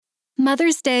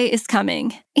Mother's Day is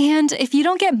coming, and if you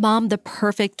don't get mom the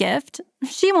perfect gift,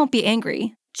 she won't be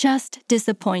angry, just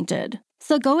disappointed.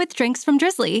 So go with Drinks from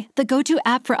Drizzly, the go-to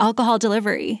app for alcohol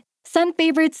delivery. Send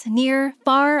favorites near,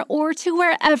 far, or to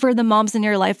wherever the moms in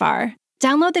your life are.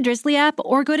 Download the Drizzly app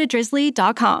or go to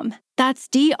drizzly.com. That's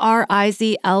DRIZLY.com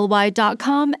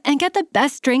and get the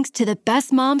best drinks to the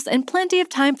best moms and plenty of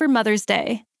time for Mother's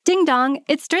Day. Ding dong,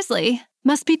 it's Drizzly.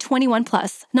 Must be 21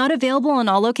 plus, not available in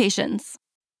all locations.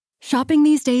 Shopping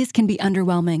these days can be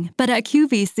underwhelming, but at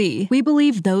QVC, we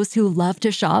believe those who love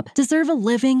to shop deserve a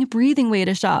living, breathing way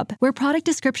to shop, where product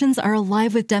descriptions are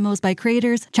alive with demos by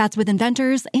creators, chats with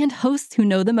inventors, and hosts who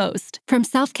know the most. From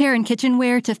self-care and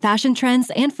kitchenware to fashion trends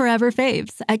and forever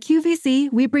faves, at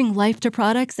QVC, we bring life to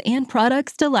products and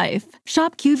products to life.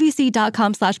 Shop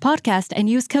QVC.com/podcast and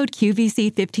use code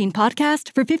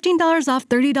QVC15podcast for $15 off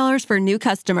 $30 for new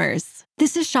customers.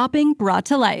 This is shopping brought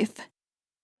to life.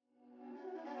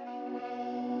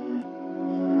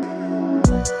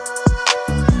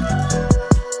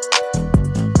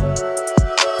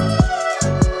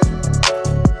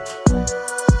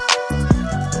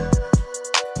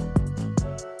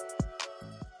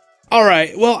 All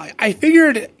right. Well, I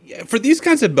figured for these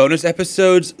kinds of bonus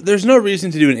episodes, there's no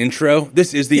reason to do an intro.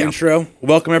 This is the intro.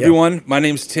 Welcome, everyone. My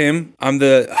name's Tim. I'm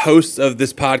the host of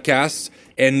this podcast,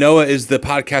 and Noah is the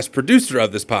podcast producer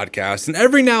of this podcast. And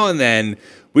every now and then,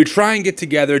 we try and get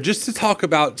together just to talk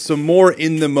about some more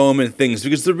in-the-moment things,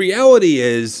 because the reality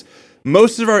is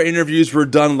most of our interviews were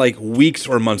done like weeks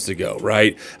or months ago,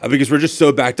 right? Because we're just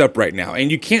so backed up right now. And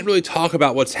you can't really talk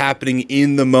about what's happening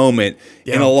in the moment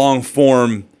in a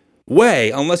long-form way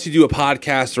unless you do a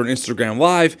podcast or an Instagram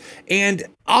Live. And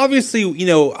obviously, you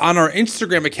know, on our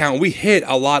Instagram account, we hit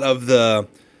a lot of the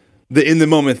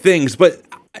in-the-moment things, but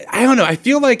I don't know. I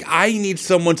feel like I need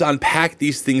someone to unpack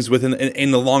these things within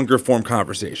in the longer form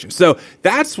conversation. So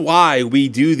that's why we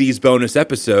do these bonus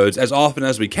episodes as often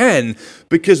as we can,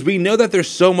 because we know that there's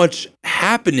so much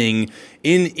happening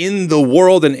in the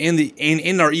world and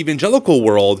in our evangelical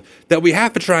world that we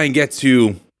have to try and get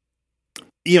to,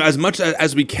 you know, as much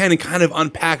as we can and kind of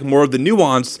unpack more of the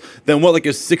nuance than what like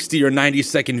a 60 or 90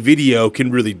 second video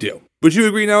can really do. Would you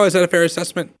agree, Noah? Is that a fair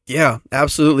assessment? Yeah,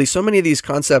 absolutely. So many of these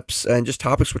concepts and just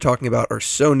topics we're talking about are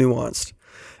so nuanced.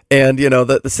 And, you know,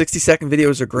 the 60-second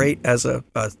videos are great as a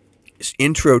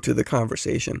intro to the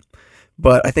conversation.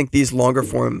 But I think these longer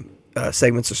form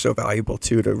segments are so valuable,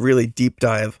 too, to really deep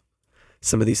dive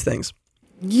some of these things.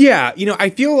 Yeah, you know, I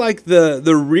feel like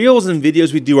the reels and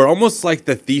videos we do are almost like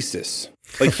the thesis.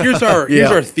 Like, here's our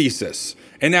thesis.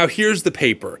 And now here's the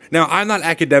paper. Now, I'm not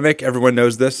academic. Everyone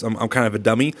knows this. I'm kind of a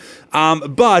dummy.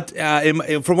 But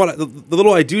from what the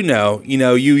little I do know, you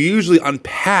know, you usually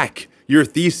unpack your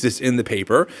thesis in the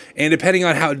paper. And depending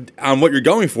on what you're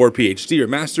going for, PhD or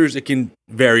master's, it can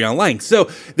vary on length. So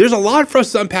there's a lot for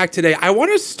us to unpack today. I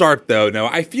want to start, though. No,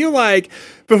 I feel like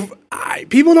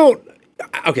people don't.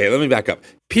 Okay, let me back up.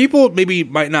 People maybe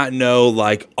might not know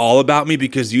like all about me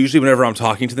because usually whenever I'm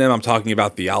talking to them, I'm talking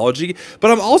about theology,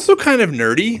 but I'm also kind of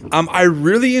nerdy. I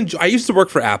really enjoy, I used to work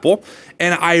for Apple,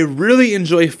 and I really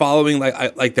enjoy following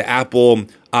like the Apple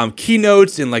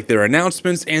keynotes and like their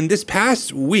announcements. And this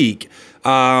past week,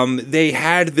 they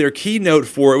had their keynote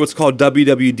for what's called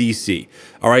WWDC.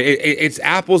 All right, it's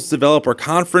Apple's developer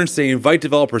conference. They invite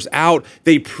developers out.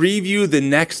 They preview the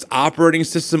next operating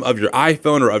system of your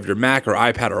iPhone or of your Mac or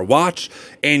iPad or watch,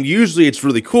 and usually it's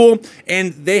really cool.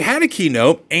 And they had a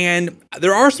keynote, and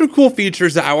there are some cool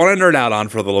features that I want to nerd out on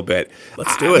for a little bit.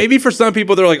 Let's do it. Maybe for some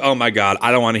people, they're like, oh my God,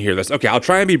 I don't want to hear this. Okay, I'll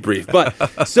try and be brief. But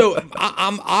so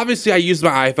I'm obviously I use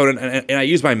my iPhone and I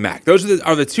use my Mac. Those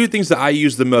are the two things that I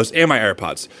use the most, and my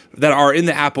AirPods that are in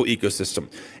the Apple ecosystem.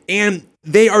 And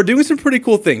they are doing some pretty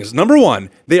cool things. Number one,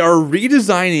 they are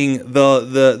redesigning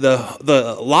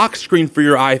the lock screen for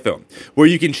your iPhone, where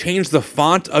you can change the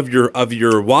font of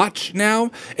your watch now,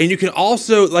 and you can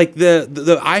also like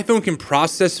the iPhone can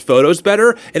process photos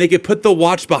better, and it can put the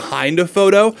watch behind a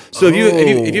photo. So if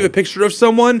you have a picture of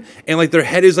someone and like their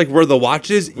head is like where the watch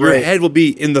is, your head will be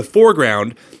in the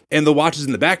foreground and the watch is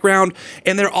in the background.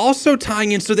 And they're also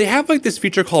tying in, so they have like this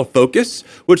feature called Focus,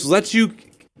 which lets you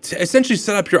to essentially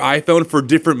set up your iPhone for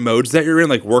different modes that you're in,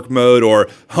 like work mode or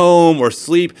home or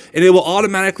sleep, and it will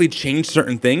automatically change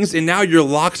certain things. And now your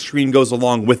lock screen goes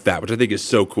along with that, which I think is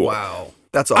so cool. Wow.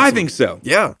 That's awesome. I think so.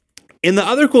 Yeah. And the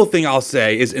other cool thing I'll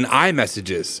say is in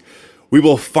iMessages, we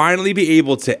will finally be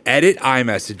able to edit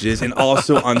iMessages and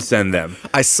also unsend them.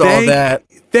 I saw that.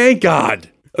 Thank God.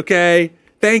 Okay.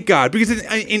 Thank God, because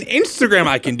in Instagram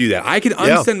I can do that. I can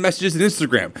unsend messages in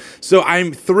Instagram. So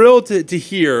I'm thrilled to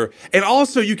hear. And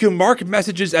also, you can mark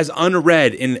messages as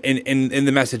unread in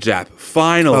the message app.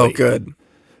 Finally. Oh, good.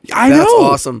 I know. That's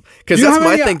awesome. Because that's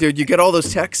my thing, dude. You get all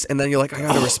those texts, and then you're like, I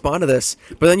got to respond to this.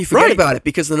 But then you forget about it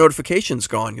because the notification's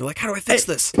gone. You're like, how do I fix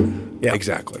this? Yeah,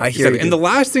 exactly. I hear you. And the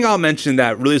last thing I'll mention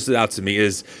that really stood out to me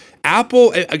is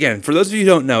Apple, again, for those of you who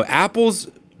don't know, Apple's,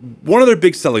 one of their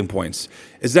big selling points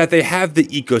is that they have the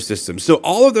ecosystem. So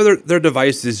all of their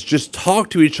devices just talk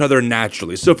to each other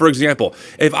naturally. So for example,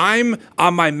 if I'm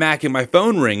on my Mac and my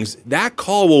phone rings, that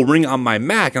call will ring on my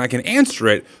Mac and I can answer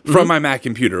it from my Mac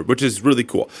computer, which is really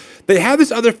cool. They have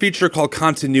this other feature called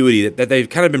continuity that they've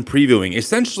kind of been previewing.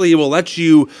 Essentially, it will let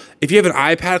you, if you have an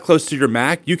iPad close to your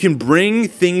Mac, you can bring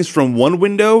things from one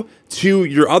window to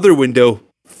your other window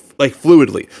like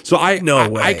fluidly. So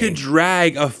I could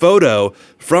drag a photo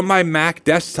from my Mac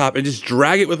desktop and just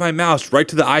drag it with my mouse right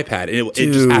to the iPad, and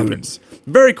it just happens.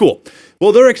 Very cool.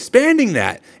 Well, they're expanding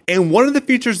that, and one of the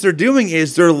features they're doing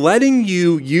is they're letting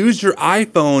you use your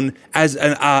iPhone as a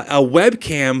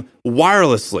webcam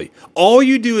wirelessly. All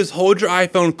you do is hold your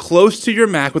iPhone close to your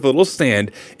Mac with a little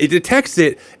stand. It detects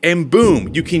it, and boom,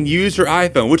 you can use your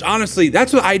iPhone. Which honestly,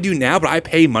 that's what I do now, but I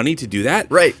pay money to do that.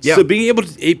 Right. Yeah. So being able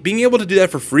to do that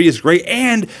for free is great.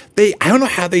 And I don't know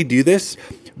how they do this,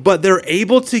 but they're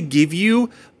able to give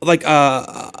you like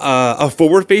a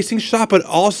forward-facing shot, but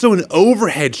also an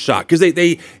overhead shot, because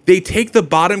they take the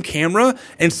bottom camera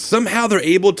and somehow they're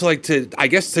able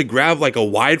to grab like a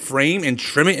wide frame and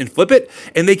trim it and flip it,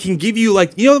 and they can give you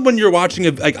like, you know, when you're watching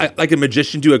a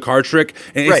magician do a card trick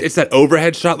and it's that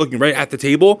overhead shot looking right at the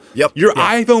table. Yep. Your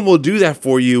iPhone will do that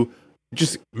for you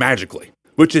just magically,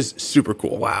 which is super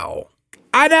cool. Wow.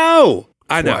 I know.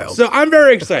 Wild. So I'm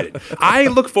very excited. I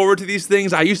look forward to these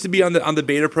things. I used to be on the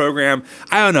beta program.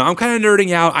 I don't know. I'm kind of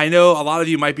nerding out. I know a lot of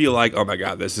you might be like, oh my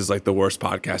God, this is like the worst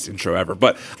podcast intro ever.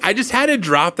 But I just had to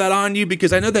drop that on you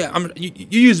because I know that you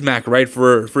use Mac, right,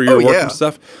 for your work and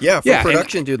stuff? Yeah, for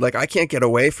production, dude. Like I can't get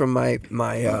away from my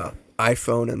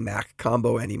iPhone and Mac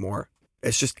combo anymore.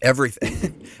 It's just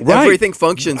everything. Right. Everything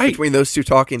functions between those two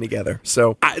talking together.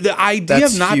 So the idea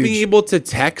of not being able to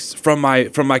text from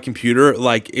my computer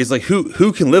is like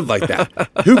who can live like that?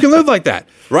 Who can live like that?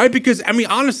 Right? Because I mean,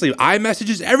 honestly, iMessage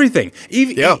is everything.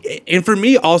 And for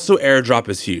me, also AirDrop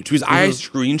is huge because I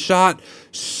screenshot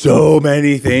so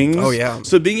many things. Oh yeah.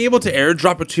 So being able to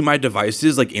AirDrop it to my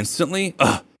devices like instantly,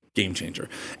 game changer.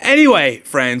 Anyway,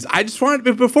 friends, I just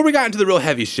wanted, before we got into the real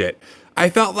heavy shit, I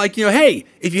felt like, hey,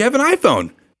 if you have an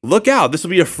iPhone, look out. This will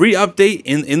be a free update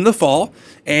in the fall,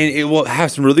 and it will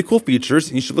have some really cool features,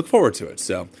 and you should look forward to it.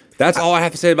 So that's all I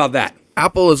have to say about that.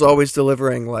 Apple is always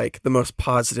delivering like the most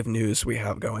positive news we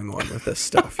have going on with this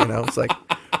stuff. It's like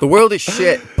the world is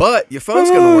shit, but your phone's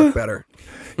going to work better.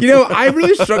 I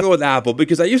really struggle with Apple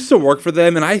because I used to work for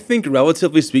them, and I think,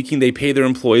 relatively speaking, they pay their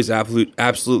employees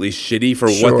absolutely shitty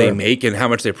for what they make and how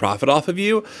much they profit off of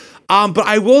you. But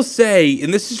I will say,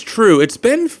 and this is true, it's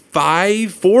been 4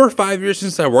 or 5 years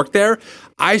since I worked there.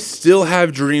 I still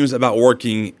have dreams about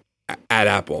working at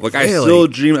Apple. Like, really? I still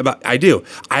dream about, I do.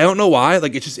 I don't know why,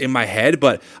 like, it's just in my head,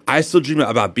 but I still dream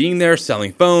about being there,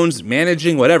 selling phones,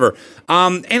 managing, whatever.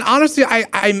 And honestly,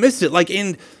 I miss it. Like,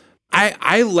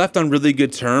 I left on really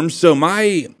good terms. So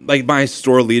my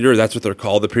store leader, that's what they're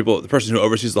called, the person who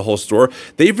oversees the whole store,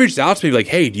 they've reached out to me like,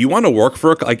 hey, do you want to work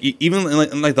for even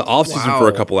in the off season for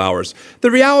a couple hours? The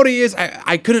reality is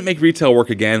I couldn't make retail work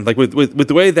again. Like with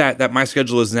the way that my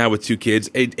schedule is now with 2 kids,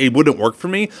 it wouldn't work for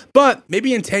me. But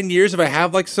maybe in 10 years, if I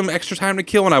have like some extra time to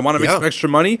kill and I want to make some extra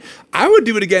money, I would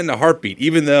do it again in a heartbeat,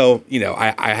 even though,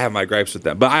 I have my gripes with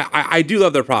them. But I do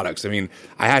love their products. I mean,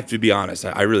 I have to be honest.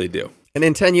 I really do. And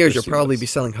in 10 years, you'll probably be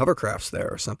selling hovercrafts there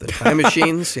or something. Time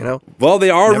machines, Well, they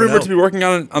are rumored to be working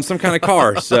on some kind of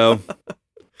car, so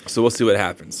we'll see what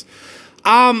happens.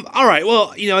 All right.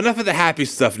 Well, enough of the happy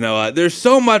stuff, Noah. There's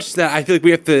so much that I feel like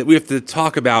we have to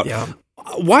talk about. Yeah.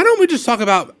 Why don't we just talk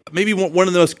about maybe one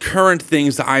of the most current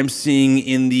things that I'm seeing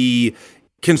in the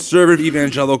conservative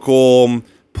evangelical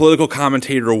political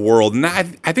commentator world, and I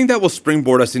think that will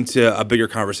springboard us into a bigger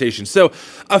conversation. So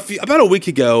about a week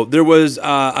ago, there was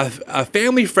a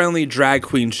family-friendly drag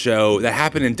queen show that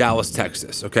happened in Dallas,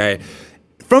 Texas, okay?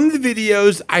 From the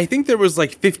videos, I think there was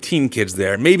like 15 kids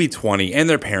there, maybe 20, and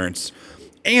their parents.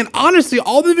 And honestly,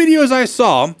 all the videos I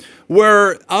saw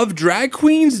were of drag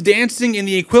queens dancing in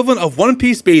the equivalent of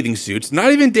one-piece bathing suits,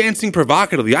 not even dancing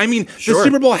provocatively. I mean, the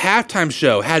Super Bowl halftime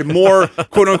show had more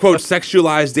quote-unquote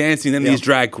sexualized dancing than these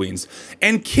drag queens.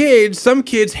 And some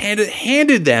kids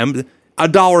handed them a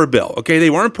dollar bill. Okay, they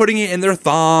weren't putting it in their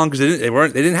thong because they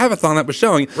didn't have a thong that was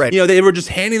showing. Right. They were just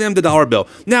handing them the dollar bill.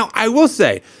 Now, I will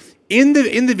say, in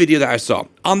the video that I saw,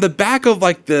 on the back of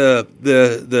like the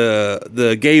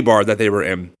gay bar that they were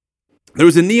in, there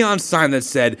was a neon sign that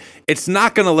said, "It's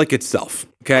not going to lick itself."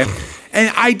 Okay.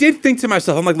 And I did think to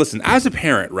myself, I'm like, listen, as a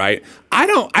parent, right?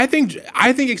 I think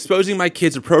exposing my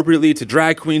kids appropriately to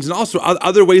drag queens and also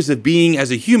other ways of being as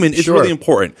a human is really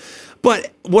important.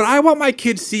 But would I want my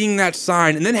kids seeing that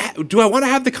sign, and then do I want to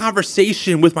have the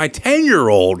conversation with my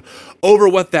 10-year-old over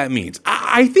what that means?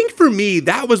 I think for me,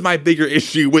 that was my bigger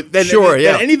issue than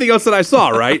anything else that I saw,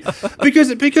 right?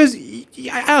 because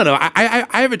I don't know.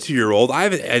 I have a 2-year-old. I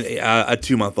have a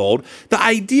 2-month-old. The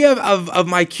idea of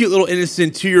my cute little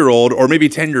innocent 2-year-old or maybe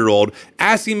 10-year-old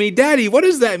asking me, "Daddy, what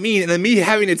does that mean?" and then me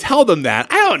having to tell them that,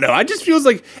 I don't know. It just feels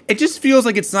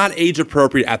like it's not age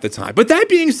appropriate at the time. But that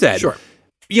being said, sure.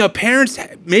 Parents,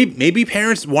 maybe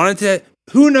parents wanted to,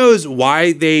 who knows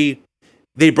why they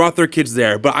brought their kids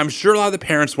there, but I'm sure a lot of the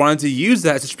parents wanted to use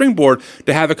that as a springboard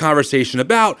to have a conversation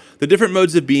about the different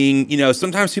modes of being.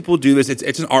 Sometimes people do this,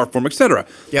 it's an art form, etc.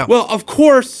 Yeah. Well, of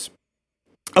course,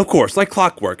 like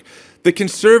clockwork, the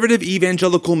conservative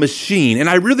evangelical machine, and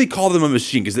I really call them a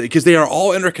machine because they are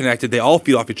all interconnected. They all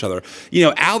feed off each other.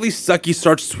 Ali Stuckey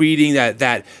starts tweeting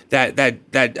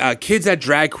that kids at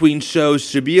drag queen shows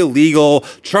should be illegal.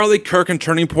 Charlie Kirk and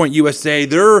Turning Point USA,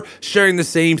 they're sharing the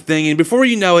same thing. And before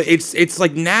you know it, it's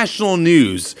like national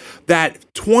news that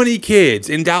 20 kids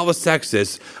in Dallas,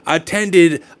 Texas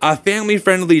attended a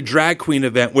family-friendly drag queen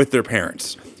event with their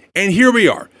parents. And here we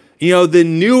are. The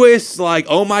newest,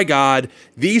 oh my God,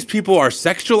 these people are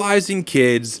sexualizing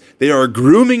kids. They are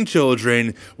grooming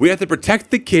children. We have to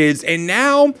protect the kids. And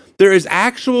now there is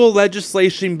actual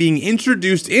legislation being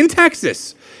introduced in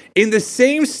Texas, in the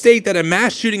same state that a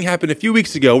mass shooting happened a few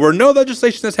weeks ago, where no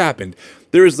legislation has happened.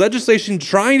 There is legislation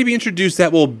trying to be introduced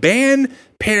that will ban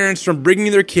parents from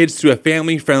bringing their kids to a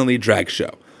family-friendly drag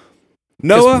show.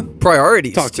 Noah,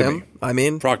 priorities, talk to Tim. me. I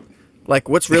mean,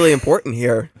 what's really important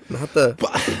here? Not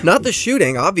the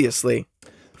shooting, obviously.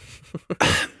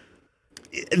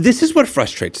 This is what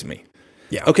frustrates me.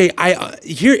 Yeah. Okay.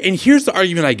 Here's the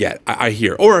argument I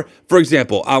hear. Or, for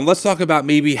example, let's talk about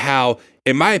maybe how,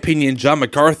 in my opinion, John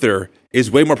MacArthur is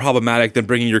way more problematic than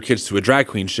bringing your kids to a drag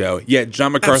queen show. Yet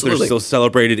John MacArthur is still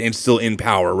celebrated and still in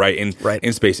power, right?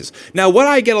 In spaces. Now, what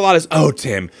I get a lot is, "Oh,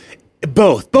 Tim,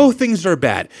 both things are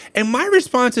bad." And my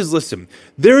response is, listen,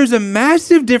 there is a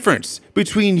massive difference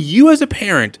between you as a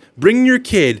parent bringing your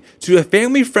kid to a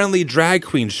family-friendly drag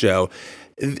queen show.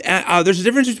 There's a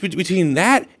difference between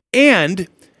that and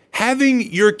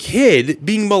having your kid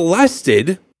being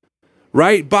molested,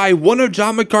 right, by one of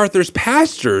John MacArthur's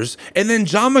pastors, and then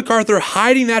John MacArthur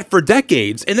hiding that for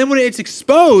decades, and then when it's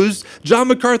exposed, John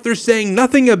MacArthur saying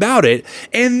nothing about it,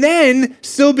 and then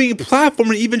still being platformed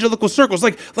in evangelical circles.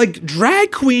 Like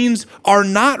drag queens are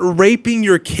not raping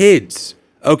your kids,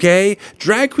 okay?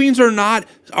 Drag queens are not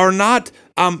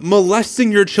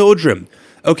molesting your children,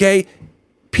 okay?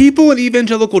 People in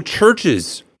evangelical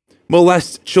churches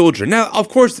molest children. Now, of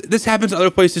course, this happens in other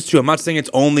places too. I'm not saying it's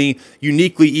only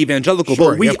uniquely evangelical,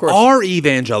 but we are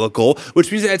evangelical, which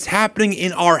means that it's happening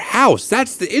in our house.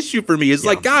 That's the issue for me. Is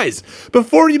like, guys,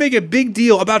 before you make a big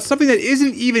deal about something that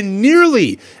isn't even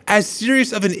nearly as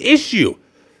serious of an issue,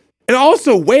 and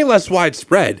also way less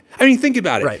widespread. I mean, think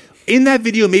about it. Right. In that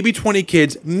video, maybe 20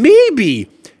 kids, maybe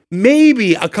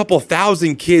a couple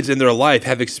thousand kids in their life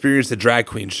have experienced a drag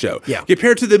queen show. Yeah.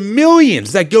 Compared to the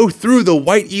millions that go through the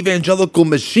white evangelical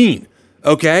machine,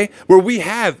 okay? Where we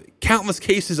have countless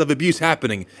cases of abuse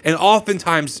happening and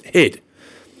oftentimes hid.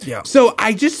 Yeah. So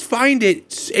I just find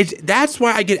that's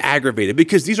why I get aggravated,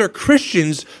 because these are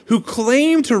Christians who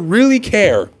claim to really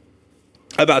care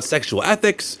about sexual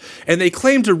ethics, and they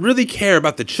claim to really care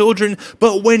about the children,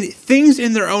 but when things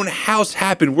in their own house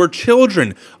happen where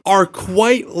children are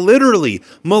quite literally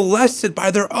molested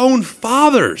by their own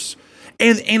fathers,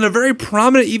 and a very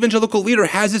prominent evangelical leader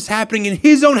has this happening in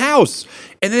his own house,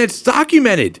 and then it's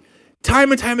documented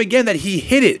time and time again that he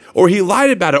hid it, or he lied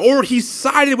about it, or he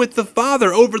sided with the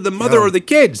father over the mother or the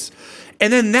kids.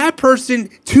 And then that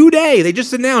person today, they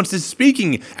just announced, is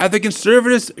speaking at the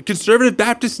Conservative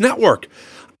Baptist Network.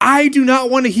 I do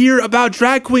not want to hear about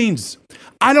drag queens.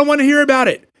 I don't want to hear about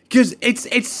it, because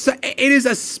it is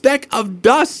a speck of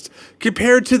dust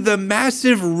compared to the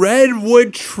massive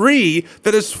redwood tree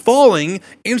that is falling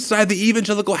inside the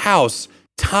evangelical house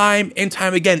time and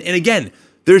time again. And again,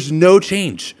 there's no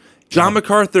change. John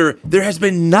MacArthur, there has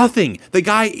been nothing. The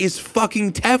guy is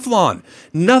fucking Teflon.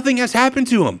 Nothing has happened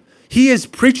to him. He is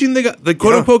preaching the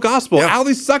quote-unquote gospel. Yeah.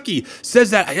 Ali Sucky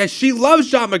says that she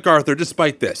loves John MacArthur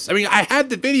despite this. I mean, I had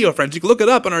the video, friends. You can look it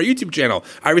up on our YouTube channel.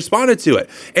 I responded to it.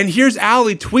 And here's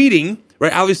Ali tweeting,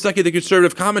 right? Ali Sucky, the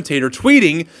conservative commentator,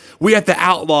 tweeting, we have to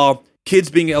outlaw kids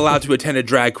being allowed to attend a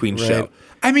drag queen show.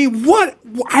 I mean, what?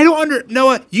 I don't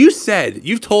Noah,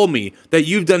 you've told me that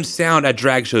you've done sound at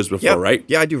drag shows before, right?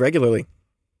 Yeah, I do regularly.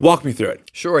 Walk me through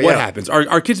it. Sure, What happens?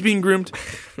 Are kids being groomed?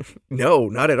 No,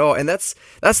 not at all. And that's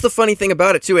the funny thing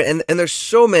about it too. And there's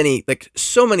so many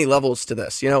levels to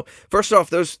this. You know, first off,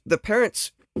 the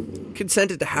parents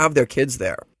consented to have their kids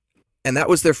there, and that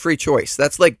was their free choice.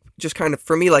 That's like just kind of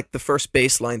for me like the first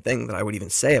baseline thing that I would even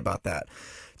say about that.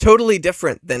 Totally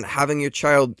different than having your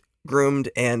child groomed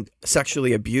and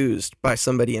sexually abused by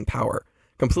somebody in power.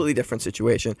 Completely different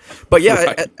situation. But yeah,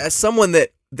 Right. as someone that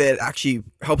actually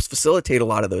helps facilitate a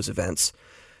lot of those events,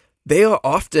 they are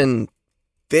often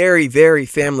very, very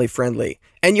family friendly.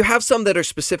 And you have some that are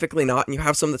specifically not, and you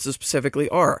have some that specifically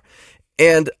are.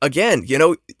 And again, you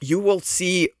know, you will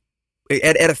see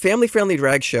at a family friendly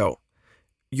drag show,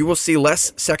 you will see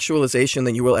less sexualization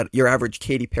than you will at your average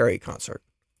Katy Perry concert.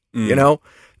 You know?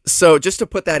 So just to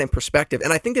put that in perspective,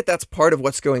 and I think that that's part of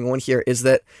what's going on here is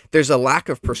that there's a lack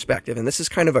of perspective, and this is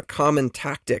kind of a common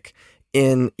tactic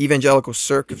in evangelical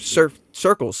circles,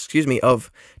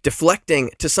 of deflecting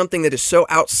to something that is so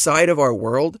outside of our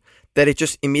world that it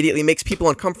just immediately makes people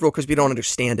uncomfortable because we don't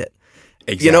understand it.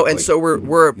 Exactly. You know, and so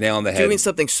we're Nail on the head. doing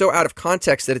something so out of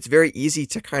context that it's very easy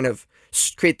to kind of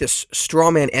create this straw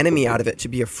man enemy out of it to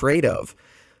be afraid of.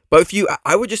 But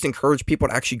I would just encourage people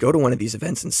to actually go to one of these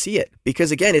events and see it,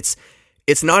 because again,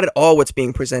 it's not at all what's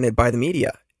being presented by the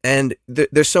media. And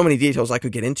there's so many details I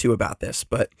could get into about this,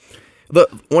 but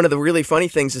one of the really funny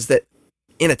things is that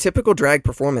in a typical drag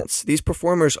performance, these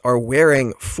performers are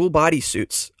wearing full body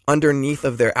suits underneath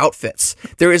of their outfits.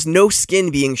 There is no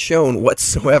skin being shown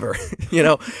whatsoever, you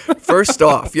know, first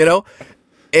off, you know.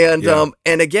 And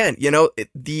and again, you know,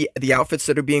 the outfits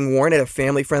that are being worn at a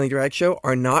family-friendly drag show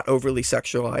are not overly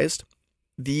sexualized.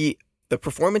 The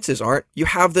performances aren't. You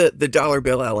have the dollar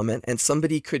bill element, and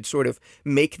somebody could sort of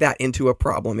make that into a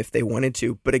problem if they wanted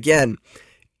to. But again,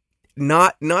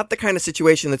 not the kind of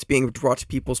situation that's being brought to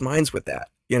people's minds with that.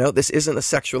 You know, this isn't a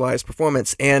sexualized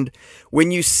performance. And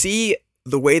when you see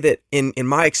the way that, in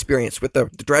my experience with the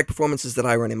drag performances that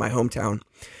I run in my hometown,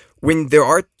 when there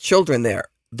are children there,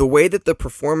 the way that the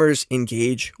performers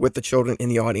engage with the children in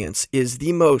the audience is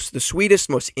the sweetest,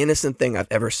 most innocent thing I've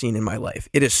ever seen in my life.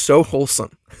 It is so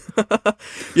wholesome.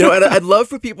 You know, and I'd love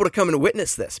for people to come and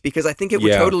witness this, because I think it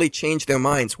would totally change their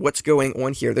minds. What's going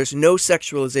on here? There's no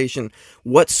sexualization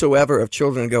whatsoever of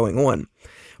children going on.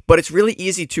 But it's really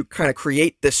easy to kind of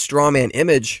create this straw man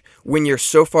image when you're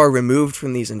so far removed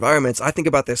from these environments. I think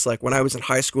about this like when I was in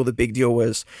high school, the big deal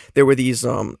was there were these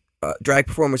drag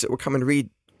performers that would come and read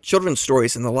children's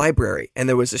stories in the library, and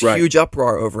there was this huge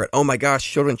uproar over it. Oh my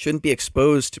gosh, children shouldn't be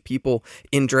exposed to people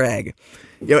in drag.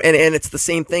 You know, and it's the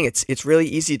same thing. It's really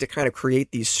easy to kind of create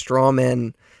these straw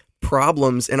men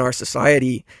problems in our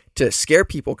society to scare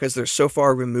people because they're so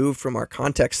far removed from our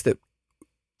context that,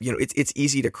 you know, it's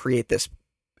easy to create this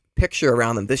picture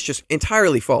around them that's just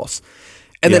entirely false.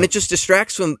 And then it just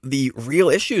distracts from the real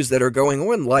issues that are going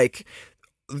on, like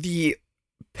the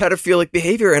pedophilic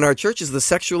behavior in our churches, the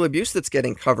sexual abuse that's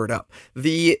getting covered up,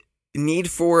 the need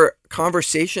for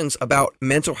conversations about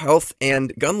mental health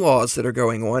and gun laws that are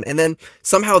going on. And then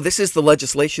somehow this is the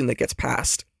legislation that gets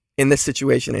passed in this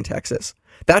situation in Texas.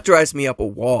 That drives me up a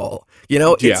wall. You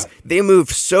know, they move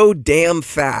so damn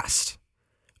fast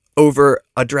over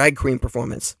a drag queen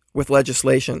performance with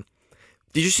legislation.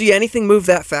 Did you see anything move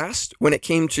that fast when it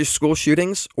came to school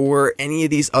shootings or any of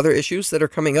these other issues that are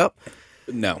coming up?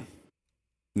 No.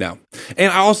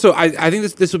 And I think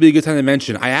this will be a good time to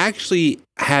mention, I actually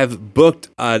have booked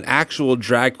an actual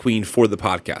drag queen for the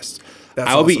podcast.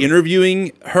 I will be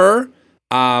interviewing her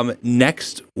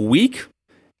next week,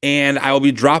 and I will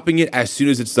be dropping it as soon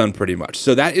as it's done pretty much.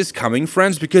 So that is coming,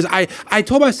 friends, because I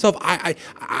told myself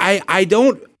I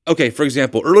don't. Okay, for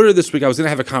example, earlier this week, I was going to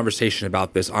have a conversation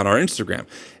about this on our Instagram,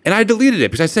 and I deleted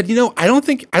it because I said, you know, I don't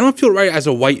feel right as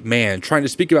a white man trying to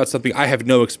speak about something I have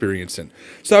no experience in.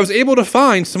 So I was able to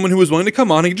find someone who was willing to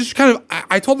come on and just kind of,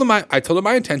 I told them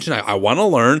my intention. I want to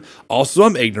learn. Also,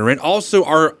 I'm ignorant. Also,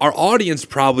 our audience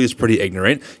probably is pretty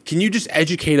ignorant. Can you just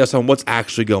educate us on what's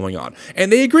actually going on?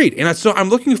 And they agreed. And so I'm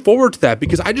looking forward to that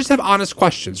because I just have honest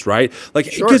questions, right? Like,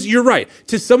 because you're right.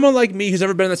 To someone like me who's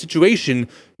never been in that situation,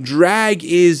 drag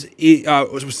is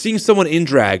seeing someone in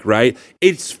drag, right?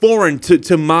 It's foreign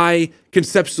to my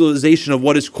conceptualization of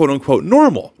what is quote unquote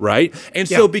normal, right? And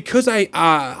so because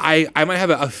I might have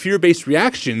a fear-based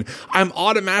reaction, I'm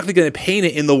automatically going to paint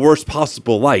it in the worst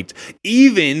possible light,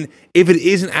 even if it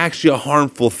isn't actually a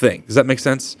harmful thing. Does that make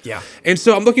sense? Yeah. And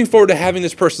so I'm looking forward to having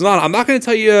this person on. I'm not going to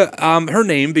tell you her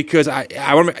name because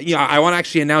I want to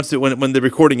actually announce it when the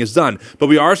recording is done. But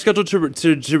we are scheduled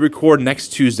to record next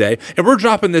Tuesday, and we're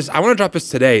dropping this. I want to drop this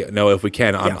today, Noah, if we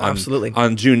can, absolutely,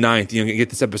 on June 9th. Get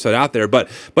this episode out there. But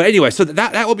anyway, so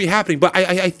that will be happening. But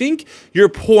I think your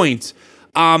point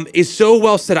is so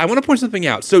well said. I want to point something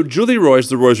out. So Julie Roy's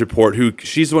the Roy's Report,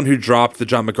 she's the one who dropped the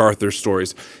John MacArthur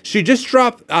stories. She just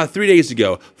dropped 3 days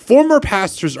ago. Former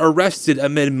pastors arrested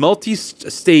amid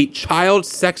multi-state child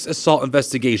sex assault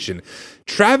investigation.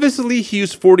 Travis Lee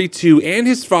Hughes, 42, and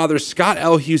his father, Scott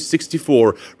L. Hughes,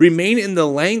 64, remain in the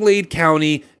Langlade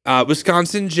County,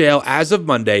 Wisconsin jail as of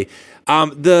Monday.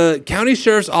 The county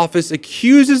sheriff's office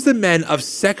accuses the men of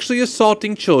sexually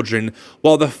assaulting children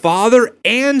while the father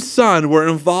and son were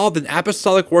involved in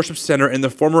Apostolic Worship Center in the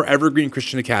former Evergreen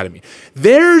Christian Academy.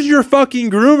 There's your fucking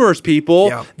groomers, people.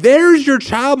 Yeah. There's your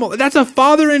child. That's a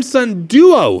father and son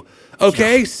duo.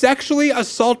 Okay, yeah. Sexually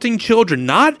assaulting children,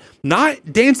 not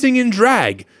dancing in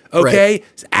drag. Okay,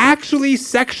 right. Actually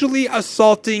sexually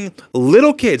assaulting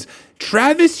little kids.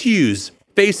 Travis Hughes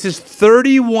faces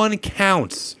 31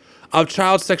 counts of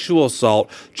child sexual assault,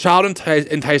 child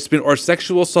enticement, or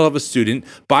sexual assault of a student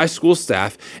by school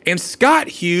staff. And Scott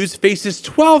Hughes faces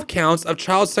 12 counts of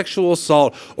child sexual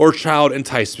assault or child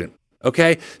enticement.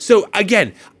 Okay? So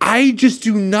again, I just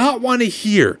do not want to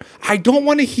hear. I don't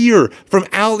want to hear from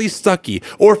Ali Stuckey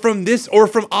or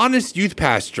from Honest Youth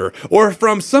Pastor or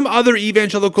from some other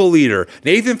evangelical leader,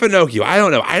 Nathan Finocchio. I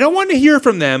don't know. I don't want to hear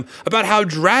from them about how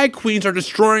drag queens are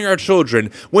destroying our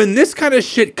children when this kind of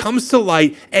shit comes to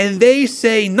light and they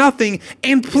say nothing.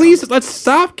 And please, let's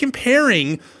stop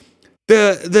comparing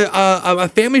a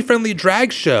family-friendly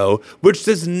drag show, which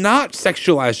does not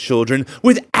sexualize children,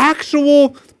 with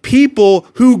actual people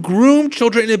who groom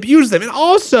children and abuse them. And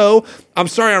also, I'm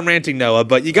sorry I'm ranting, Noah,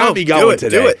 but you got me going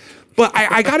today. Do it. But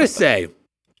I got to say,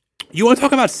 you want to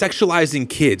talk about sexualizing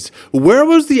kids? Where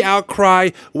was the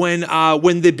outcry when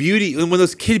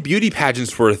those kid beauty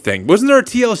pageants were a thing? Wasn't there a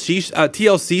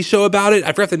TLC show about it?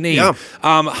 I forgot the name. Yeah.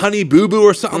 Honey Boo Boo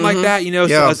or something like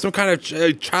that. Some kind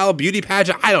of child beauty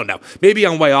pageant. I don't know. Maybe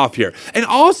I'm way off here. And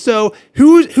also,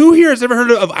 who here has ever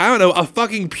heard of a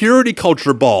fucking purity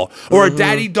culture ball or a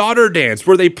daddy-daughter dance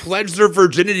where they pledge their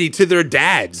virginity to their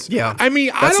dads? Yeah. I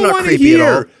mean, I don't want to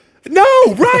hear. No,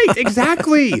 right,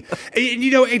 exactly. And,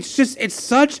 it's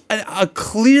such a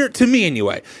clear, to me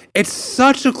anyway, it's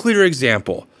such a clear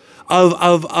example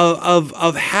of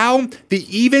how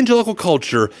the evangelical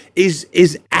culture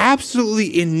is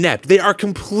absolutely inept. They are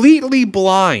completely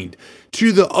blind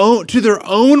to their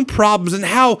own problems and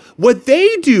how what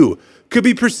they do could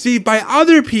be perceived by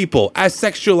other people as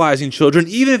sexualizing children,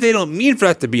 even if they don't mean for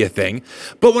that to be a thing.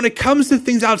 But when it comes to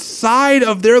things outside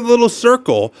of their little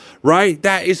circle, right,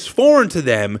 that is foreign to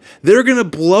them, they're going to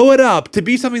blow it up to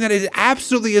be something that it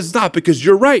absolutely is not. Because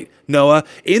you're right, Noah,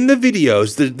 in the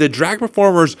videos, the drag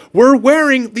performers were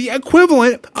wearing the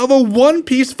equivalent of a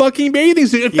one-piece fucking bathing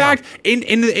suit. In fact,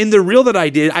 in the reel that I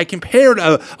did, I compared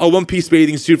a one-piece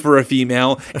bathing suit for a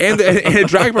female and a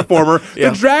drag performer.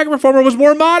 The drag performer was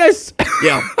more modest.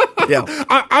 Yeah.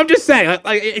 I'm just saying,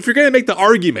 like, if you're going to make the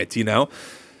argument,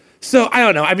 So I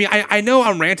don't know. I mean, I know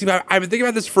I'm ranting, but I've been thinking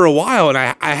about this for a while, and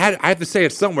I have to say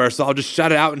it somewhere, so I'll just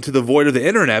shout it out into the void of the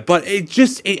internet. But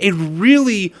it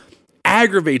really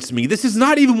aggravates me. This is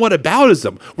not even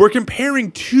whataboutism. We're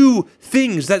comparing two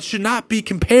things that should not be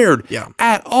compared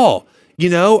at all.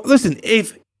 Listen,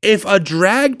 if a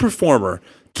drag performer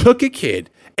took a kid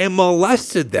and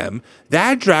molested them,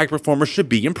 that drag performer should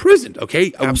be imprisoned,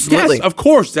 okay? Absolutely. Yes, of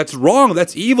course, that's wrong,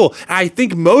 that's evil. And I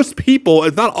think most people,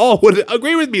 if not all, would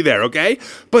agree with me there, okay?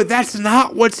 But that's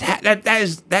not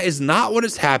that is not what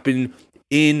has happened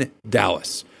in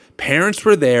Dallas. Parents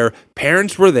were there,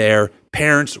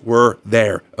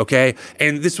 okay?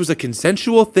 And this was a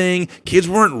consensual thing. Kids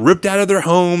weren't ripped out of their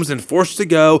homes and forced to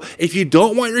go. If you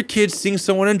don't want your kids seeing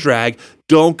someone in drag,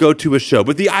 don't go to a show.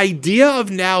 But the idea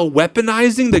of now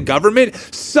weaponizing the government,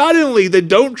 suddenly the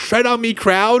Don't Tread on Me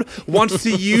crowd wants to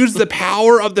use the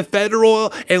power of the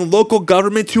federal and local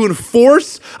government to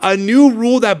enforce a new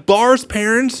rule that bars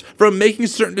parents from making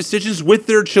certain decisions with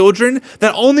their children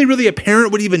that only really a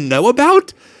parent would even know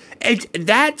about. And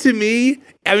that, to me,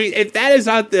 I mean, if that is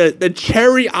not the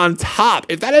cherry on top,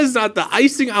 if that is not the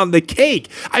icing on the cake,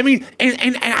 I mean,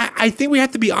 and I think we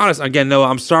have to be honest. Again, Noah,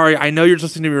 I'm sorry. I know you're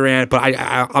listening to me rant, but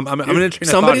I'm going to train.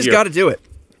 Somebody's got to do it.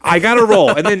 I got to roll.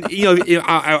 And then,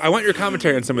 I want your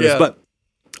commentary on some of this. But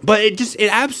But it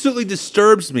absolutely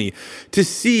disturbs me to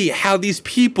see how these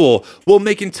people will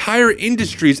make entire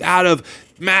industries out of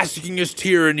masking is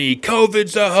tyranny,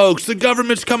 COVID's a hoax, the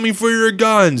government's coming for your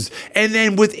guns. And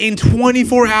then within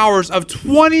 24 hours of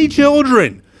 20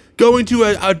 children going to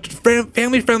a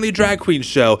family-friendly drag queen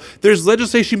show, there's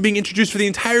legislation being introduced for the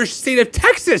entire state of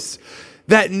Texas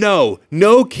that no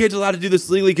kids allowed to do this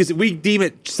legally because we deem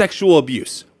it sexual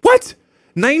abuse. What?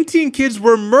 19 kids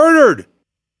were murdered.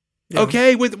 Yeah.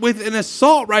 Okay, with an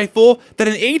assault rifle that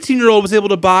an 18-year-old was able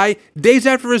to buy days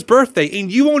after his birthday, and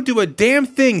you won't do a damn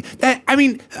thing. That, I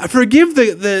mean, forgive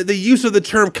the use of the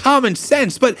term common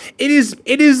sense, but it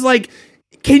is like,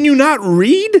 can you not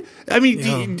read? I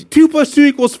mean, 2 +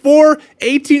 2 = 4.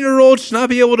 18-year-olds should not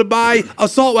be able to buy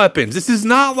assault weapons. This is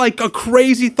not like a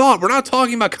crazy thought. We're not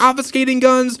talking about confiscating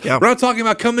guns. Yeah. We're not talking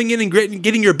about coming in and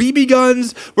getting your BB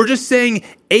guns. We're just saying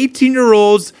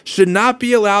 18-year-olds should not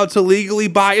be allowed to legally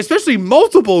buy, especially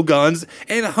multiple guns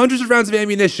and hundreds of rounds of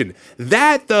ammunition.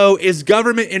 That, though, is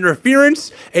government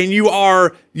interference, and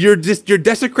you're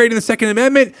desecrating the Second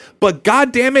Amendment. But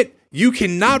God damn it, you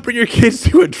cannot bring your kids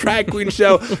to a drag queen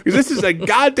show because this is a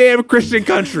goddamn Christian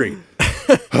country.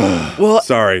 Well,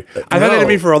 sorry, I've had it in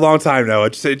me for a long time now.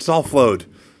 It's all flowed.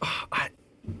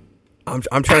 I'm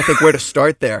trying to think where to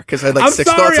start there because I had like 6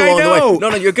 thoughts along the way.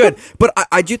 No, you're good. But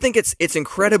I do think it's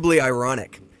incredibly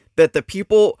ironic that the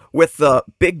people with the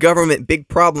big government, big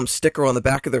problem sticker on the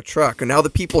back of their truck are now the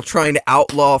people trying to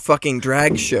outlaw fucking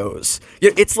drag shows.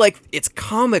 It's like, it's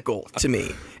comical to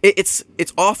me. It's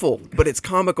awful, but it's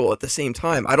comical at the same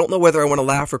time. I don't know whether I want to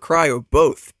laugh or cry or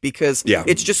both because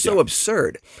it's just so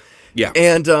absurd. Yeah.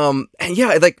 And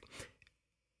yeah, like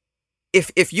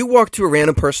if you walk to a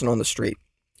random person on the street,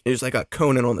 there's like a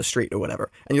Conan on the street or whatever,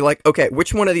 and you're like, okay,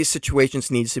 which one of these situations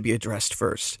needs to be addressed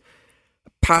first?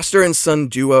 Pastor and son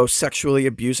duo sexually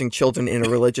abusing children in a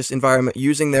religious environment,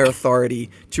 using their authority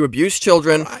to abuse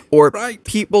children, or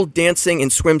people dancing in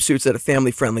swimsuits at a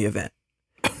family-friendly event.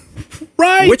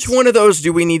 Right. Which one of those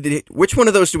do we need to? Which one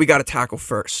of those do we got to tackle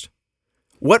first?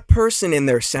 What person in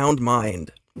their sound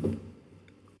mind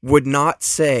would not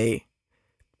say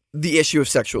the issue of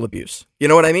sexual abuse? You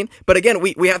know what I mean? But again,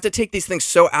 we have to take these things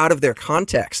so out of their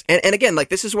context. And again, like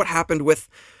this is what happened with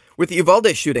the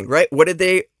Uvalde shooting, right? What did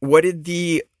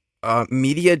the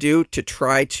media do to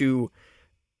try to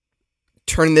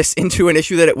turn this into an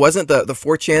issue that it wasn't? The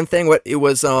 4chan thing. What it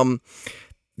was?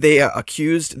 They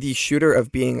accused the shooter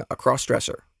of being a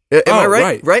cross-dresser. Am I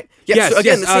right? Right? Yeah. Yes, so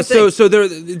again, yes. The same thing. So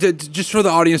there, just for the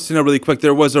audience to know really quick,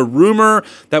 there was a rumor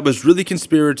that was really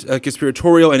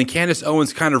conspiratorial, and Candace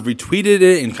Owens kind of retweeted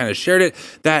it and kind of shared it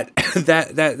that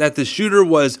the shooter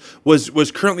was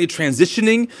currently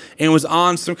transitioning and was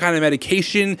on some kind of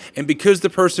medication, and because the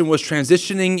person was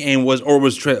transitioning and was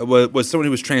someone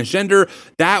who was transgender,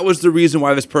 that was the reason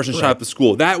why this person shot up the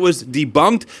school. That was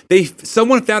debunked.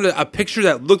 Someone found a picture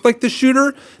that looked like the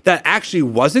shooter that actually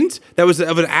wasn't. That was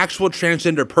of an actual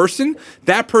transgender person.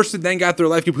 That person then got their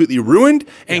life completely ruined.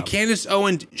 And Candace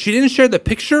Owens, she didn't share the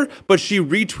picture, but she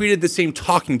retweeted the same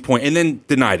talking point and then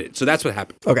denied it. So that's what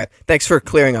happened. Okay. Thanks for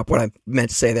clearing up what I meant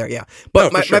to say there. Yeah.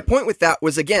 But my point with that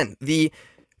was, again, the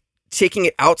taking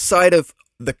it outside of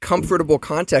the comfortable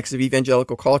context of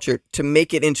evangelical culture to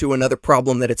make it into another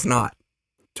problem that it's not.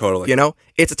 Totally. You know,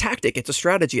 it's a tactic. It's a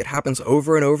strategy. It happens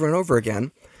over and over and over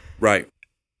again. Right.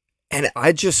 And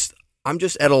I'm just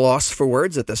at a loss for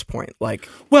words at this point. Like,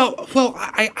 well,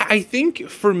 I think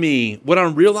for me, what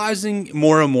I'm realizing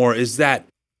more and more is that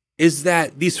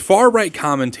these far right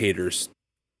commentators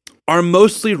are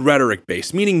mostly rhetoric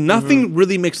based, meaning nothing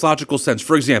really makes logical sense.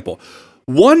 For example,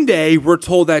 one day we're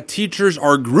told that teachers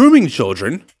are grooming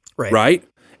children, right?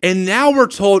 And now we're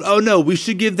told, oh no, we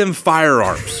should give them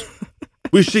firearms.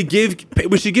 We should give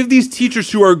these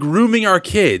teachers who are grooming our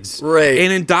kids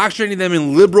and indoctrinating them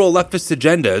in liberal leftist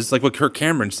agendas, like what Kirk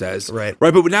Cameron says, right?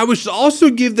 But now we should also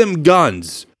give them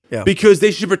guns because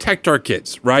they should protect our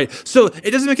kids, right? So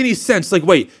it doesn't make any sense. Like,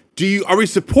 wait, are we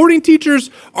supporting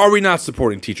teachers? Are we not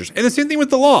supporting teachers? And the same thing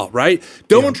with the law, right?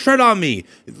 Don't tread on me.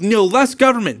 Less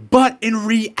government. But in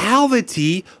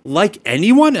reality, like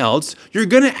anyone else, you're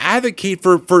going to advocate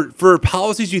for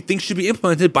policies you think should be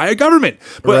implemented by a government.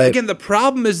 But again, the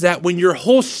problem is that when your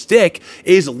whole stick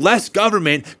is less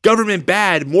government, government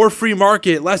bad, more free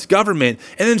market, less government,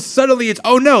 and then suddenly it's,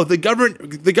 oh no, the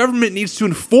government needs to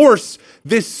enforce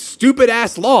this stupid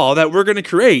ass law that we're going to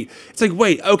create. It's like,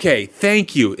 wait, okay,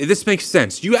 thank you. this makes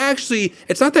sense. You actually,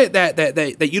 it's not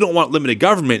that you don't want limited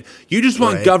government. You just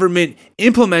want government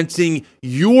implementing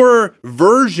your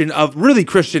version of really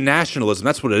Christian nationalism.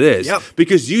 That's what it is. Yep.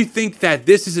 Because you think that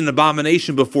this is an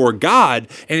abomination before God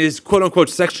and is quote unquote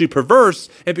sexually perverse,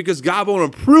 and because God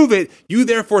won't approve it, you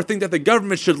therefore think that the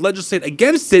government should legislate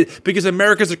against it because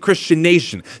America's a Christian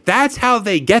nation. That's how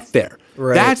they get there.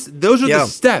 Right. Those are the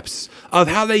steps of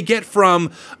how they get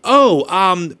from,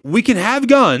 we can have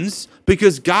guns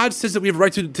because God says that we have a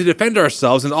right to defend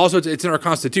ourselves, and also it's in our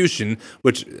Constitution,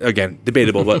 which, again,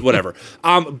 debatable, but whatever.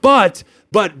 But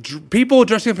people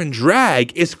dressing up in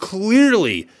drag is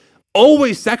clearly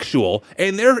always sexual,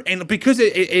 and because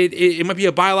it might be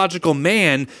a biological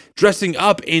man dressing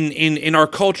up in our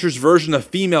culture's version of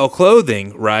female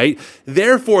clothing, right?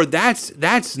 Therefore,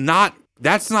 that's not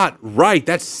right.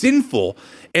 That's sinful.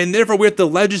 And therefore, we have to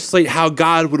legislate how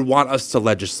God would want us to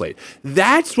legislate.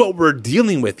 That's what we're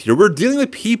dealing with here. We're dealing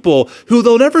with people who,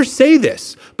 they'll never say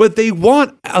this, but they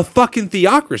want a fucking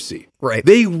theocracy. Right.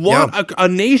 They want a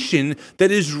nation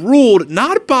that is ruled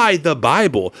not by the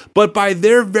Bible, but by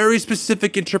their very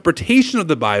specific interpretation of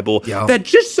the Bible that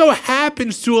just so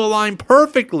happens to align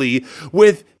perfectly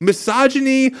with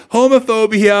misogyny,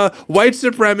 homophobia, white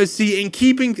supremacy, and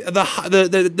keeping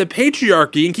the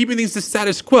patriarchy and keeping things the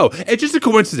status quo. It's just a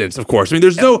coincidence, of course. I mean,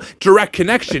 there's no direct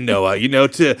connection, Noah,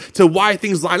 to why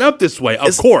things line up this way,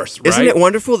 of course, right? Isn't it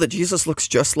wonderful that Jesus looks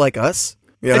just like us?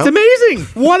 You know? It's amazing.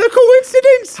 What a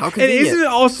coincidence. How convenient. And isn't it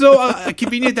also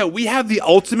convenient that we have the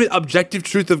ultimate objective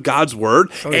truth of God's word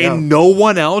no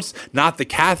one else, not the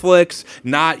Catholics,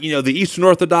 not the Eastern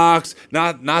Orthodox,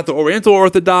 not the Oriental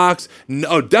Orthodox,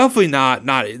 no, definitely not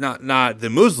the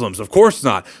Muslims, of course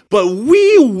not. But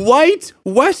we white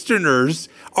Westerners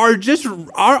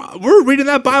we're reading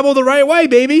that Bible the right way,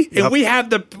 baby. Yep. And we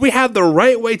have the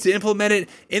right way to implement it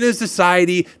in a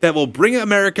society that will bring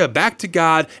America back to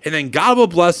God, and then God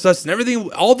will bless us, and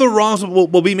everything, all the wrongs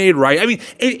will be made right. I mean,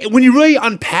 when you really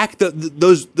unpack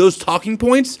those talking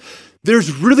points,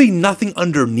 there's really nothing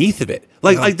underneath of it.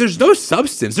 Like there's no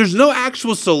substance. There's no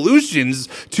actual solutions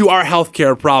to our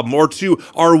healthcare problem, or to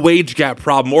our wage gap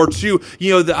problem, or to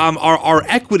our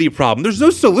equity problem. There's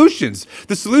no solutions.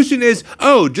 The solution is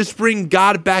just bring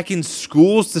God back in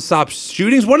schools to stop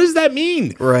shootings. What does that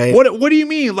mean? Right. What do you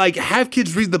mean? Like, have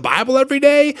kids read the Bible every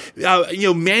day?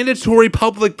 Mandatory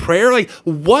public prayer. Like,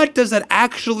 what does that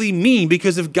actually mean?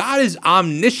 Because if God is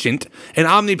omniscient and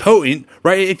omnipotent,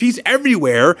 right? If He's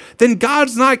everywhere, then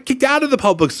God's not kicked out of the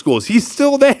public schools. He's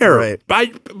still there,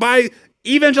 by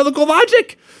evangelical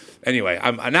logic. Anyway,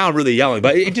 I'm really yelling,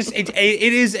 but it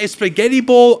is a spaghetti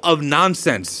bowl of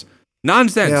nonsense,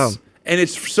 and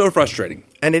it's so frustrating.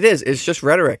 And it's just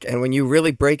rhetoric. And when you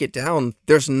really break it down,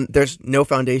 there's no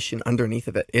foundation underneath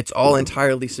of it. It's all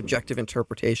entirely subjective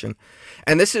interpretation.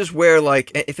 And this is where,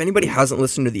 like, if anybody hasn't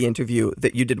listened to the interview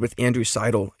that you did with Andrew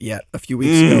Seidel yet a few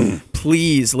weeks ago,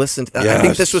 please listen to that. Yes. I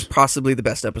think this was possibly the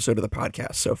best episode of the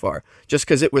podcast so far, just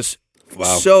because it was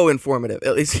so informative,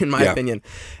 at least in my opinion.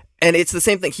 And it's the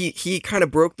same thing. He kind of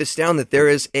broke this down, that there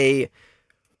is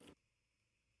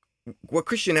what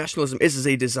Christian nationalism is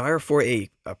a desire for a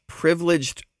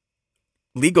privileged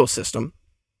legal system,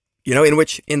 in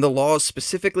which the laws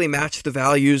specifically match the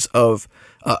values of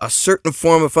a certain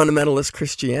form of fundamentalist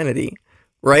Christianity,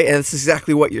 right? And it's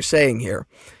exactly what you're saying here,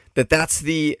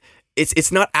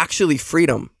 it's not actually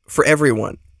freedom for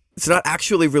everyone. It's not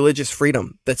actually religious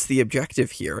freedom that's the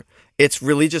objective here. It's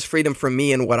religious freedom for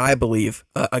me and what I believe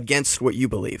against what you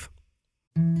believe.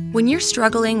 When you're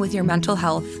struggling with your mental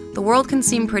health, the world can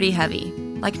seem pretty heavy,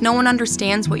 like no one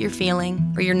understands what you're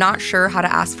feeling, or you're not sure how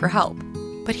to ask for help.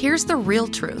 But here's the real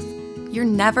truth. You're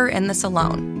never in this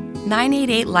alone.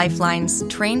 988 Lifeline's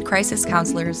trained crisis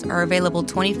counselors are available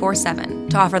 24/7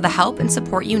 to offer the help and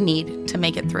support you need to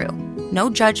make it through. No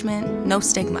judgment, no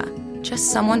stigma,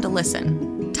 just someone to listen.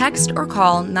 Text or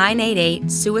call 988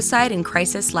 Suicide and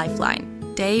Crisis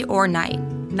Lifeline, day or night.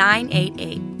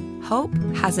 988. Hope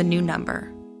has a new number.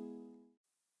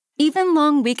 Even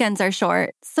long weekends are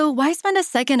short, so why spend a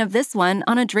second of this one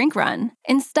on a drink run?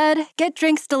 Instead, get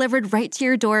drinks delivered right to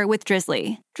your door with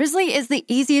Drizzly. Drizzly is the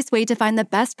easiest way to find the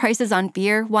best prices on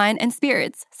beer, wine, and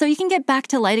spirits, so you can get back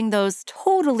to lighting those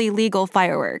totally legal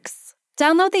fireworks.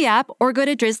 Download the app or go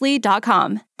to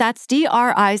drizzly.com. That's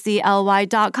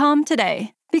DRIZLY.com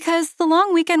today. Because the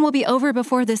long weekend will be over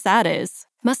before this ad is.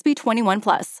 Must be 21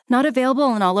 plus, not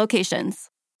available in all locations.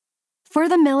 For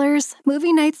the Millers,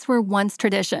 movie nights were once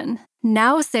tradition.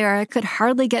 Now Sarah could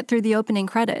hardly get through the opening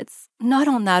credits, not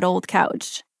on that old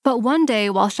couch. But one day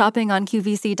while shopping on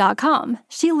QVC.com,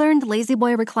 she learned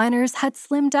La-Z-Boy recliners had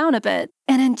slimmed down a bit.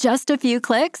 And in just a few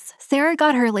clicks, Sarah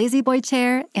got her La-Z-Boy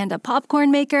chair and a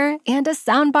popcorn maker and a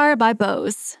soundbar by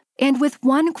Bose. And with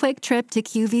one quick trip to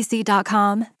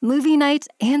QVC.com, movie night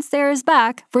and Sarah's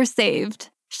back were saved.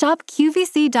 Shop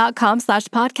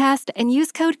QVC.com/podcast and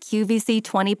use code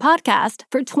QVC20podcast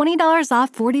for $20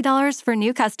 off $40 for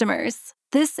new customers.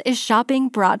 This is shopping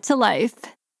brought to life.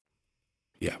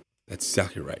 Yeah, that's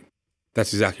exactly right.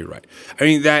 That's exactly right. I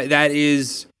mean,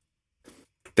 that's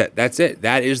it.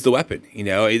 That is the weapon. You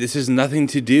know, this has nothing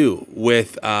to do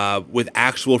with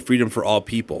actual freedom for all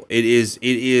people. It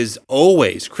is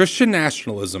always Christian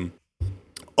nationalism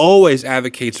always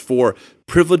advocates for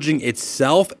privileging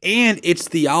itself and its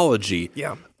theology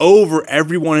over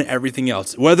everyone and everything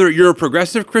else. Whether you're a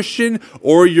progressive Christian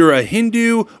or you're a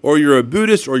Hindu or you're a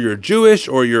Buddhist or you're Jewish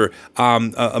or you're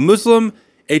a Muslim,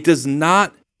 it does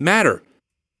not matter.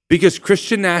 Because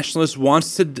Christian nationalist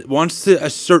wants to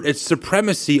assert its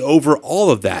supremacy over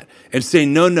all of that and say,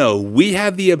 no, we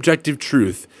have the objective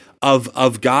truth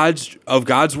of God's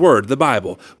word, the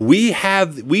Bible.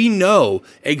 We know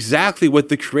exactly what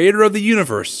the creator of the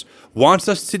universe wants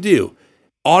us to do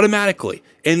automatically.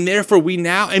 And therefore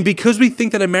because we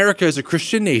think that America is a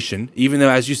Christian nation, even though,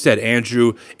 as you said,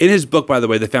 Andrew, in his book, by the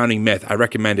way, The Founding Myth, I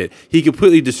recommend it, he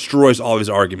completely destroys all of his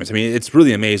arguments. I mean, it's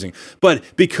really amazing. But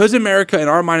because America in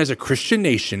our mind is a Christian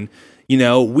nation, you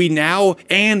know,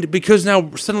 because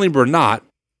now suddenly we're not,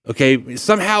 okay,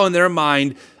 somehow in their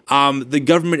mind, the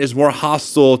government is more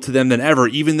hostile to them than ever,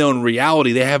 even though in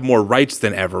reality they have more rights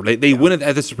than ever. They win it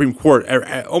at the Supreme Court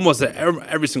almost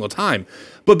every single time.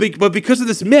 But because of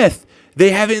this myth,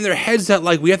 they have it in their heads that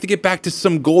like we have to get back to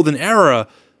some golden era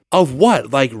of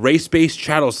what? Like race-based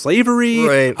chattel slavery?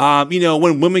 Right. You know,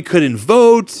 when women couldn't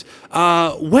vote?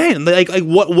 When? Like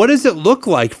what does it look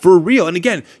like for real? And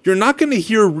again, you're not going to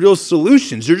hear real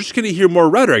solutions. You're just going to hear more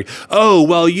rhetoric. Oh,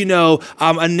 well, you know,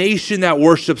 a nation that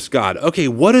worships God. Okay,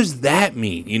 what does that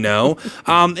mean, you know?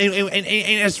 And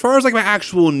as far as like my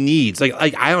actual needs, like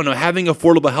I don't know, having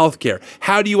affordable health care,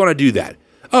 how do you want to do that?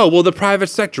 Oh, well, the private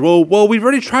sector. Well, we've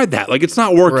already tried that. Like, it's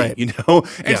not working, right. You know?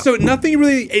 And so nothing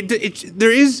really,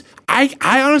 I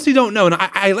honestly don't know. And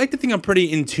I like to think I'm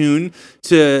pretty in tune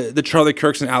to the Charlie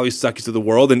Kirks and Ali Stuckeys of the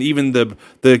world and even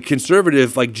the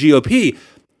conservative, like, GOP.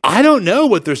 I don't know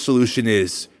what their solution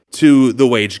is to the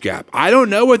wage gap. I don't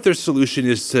know what their solution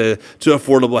is to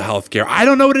affordable health care. I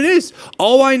don't know what it is.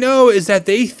 All I know is that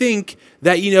they think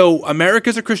that, you know,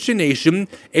 America's a Christian nation.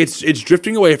 It's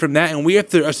drifting away from that, and we have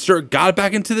to assert God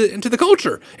back into the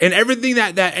culture. And everything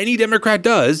that any Democrat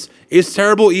does is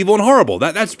terrible, evil, and horrible.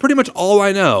 That's pretty much all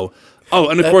I know. Oh,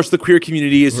 and of course, the queer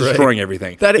community is destroying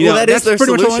everything. That is their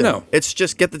pretty solution. much all I know. It's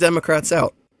just get the Democrats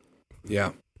out.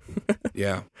 Yeah.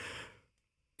 Yeah.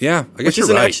 Yeah, I guess you're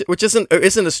right. Which isn't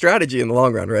a strategy in the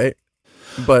long run, right?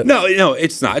 But no,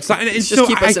 it's not. It's not. And it's just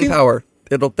keep us in power.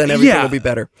 Then everything will be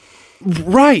better.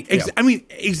 Right. I mean,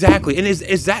 exactly. And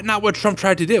is that not what Trump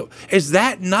tried to do? Is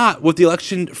that not what the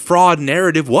election fraud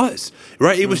narrative was?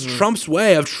 Right? It was Trump's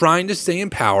way of trying to stay in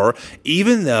power,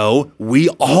 even though we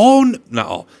all, not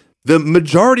all, the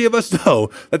majority of us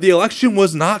know that the election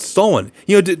was not stolen.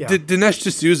 You know, Dinesh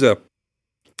D'Souza,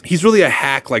 he's really a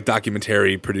hack like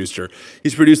documentary producer.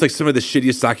 He's produced like some of the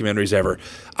shittiest documentaries ever.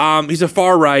 He's a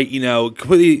far right, you know,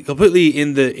 completely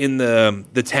in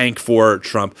the tank for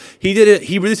Trump.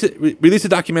 He released a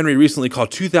documentary recently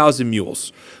called 2,000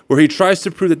 Mules, where he tries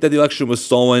to prove that the election was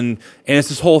stolen, and it's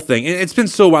this whole thing. And it's been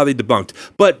so widely debunked.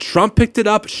 But Trump picked it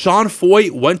up. Sean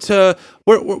Foyt went to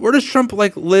where does Trump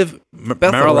like live?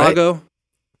 Bethel, Mar-a-Lago? Right?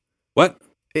 What?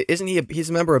 Isn't he? He's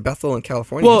a member of Bethel in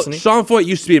California. Well, isn't he? Sean Foyt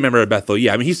used to be a member of Bethel.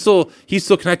 Yeah, I mean he's still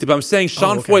connected. But I'm saying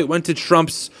Sean Foyt went to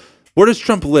Trump's. Where does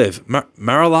Trump live?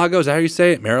 Mar-a-Lago? Is that how you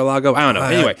say it? Mar-a-Lago? I don't know.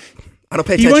 Anyway, I don't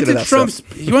pay attention to that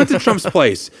stuff. He went to Trump's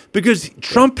place because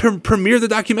Trump premiered the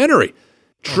documentary.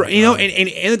 You know,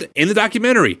 and in the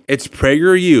documentary, it's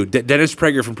PragerU, Dennis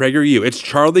Prager from PragerU. It's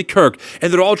Charlie Kirk,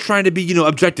 and they're all trying to be, you know,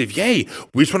 objective. Yay,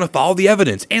 we just want to follow the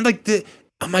evidence. And like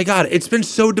oh my God, it's been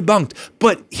so debunked.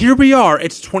 But here we are,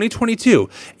 it's 2022,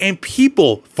 and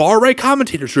people, far-right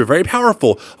commentators who are very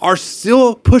powerful, are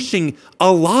still pushing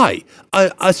a lie,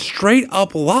 a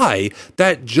straight-up lie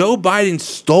that Joe Biden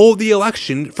stole the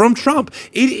election from Trump.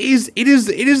 It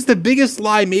is the biggest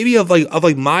lie maybe of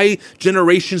my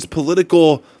generation's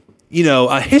political, you know,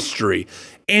 history.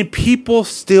 And people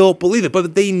still believe it,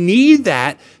 but they need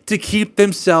that to keep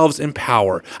themselves in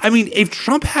power. I mean, if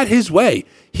Trump had his way,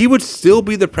 he would still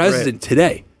be the president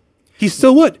today. he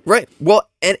still would. Right. Well,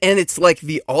 and it's like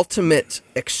the ultimate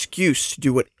excuse to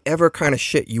do whatever kind of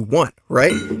shit you want,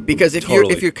 right? Because if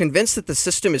you're convinced that the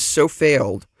system is so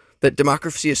failed, that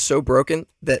democracy is so broken,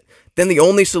 that then the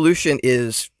only solution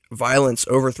is violence,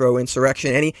 overthrow,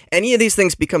 insurrection. Any of these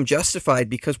things become justified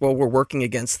because, well, we're working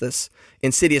against this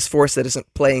insidious force that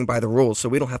isn't playing by the rules, so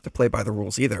we don't have to play by the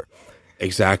rules either.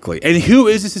 Exactly. And who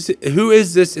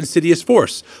is this insidious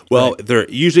force? Well, Right. they're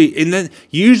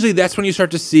usually that's when you start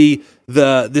to see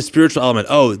the spiritual element.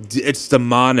 Oh, it's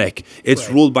demonic. It's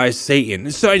Right. ruled by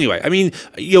Satan. So anyway, I mean,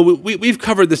 we've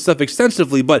covered this stuff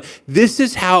extensively, but this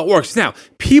is how it works. Now,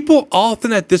 people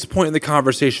often at this point in the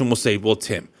conversation will say, "Well,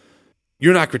 Tim,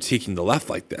 you're not critiquing the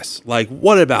left like this. Like,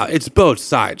 what about, it's both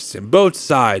sides, and both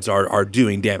sides are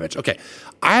doing damage." Okay,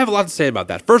 I have a lot to say about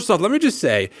that. First off, let me just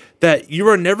say that you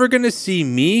are never going to see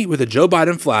me with a Joe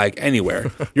Biden flag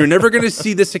anywhere. You're never going to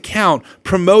see this account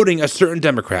promoting a certain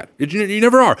Democrat. You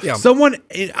never are. Yeah. Someone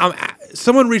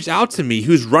reached out to me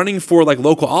who's running for like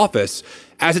local office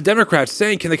as a Democrat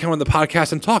saying, "Can they come on the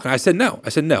podcast and talk?" And I said, no.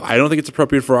 I don't think it's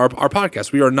appropriate for our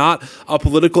podcast. We are not a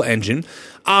political engine.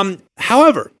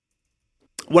 However,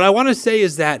 what I want to say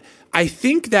is that I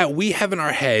think that we have in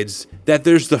our heads that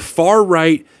there's the far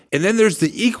right and then there's the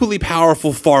equally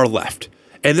powerful far left.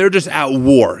 And they're just at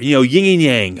war, yin and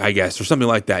yang, I guess, or something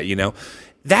like that,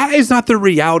 That is not the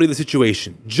reality of the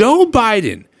situation. Joe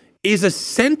Biden is a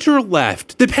center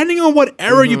left, depending on what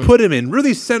era you put him in,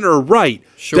 really center right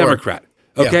Democrat.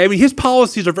 Okay? Yeah. I mean, his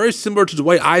policies are very similar to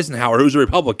Dwight Eisenhower, who's a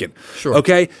Republican. Sure.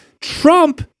 Okay?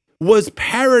 Trump was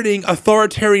parroting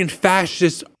authoritarian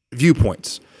fascist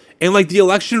viewpoints. And like the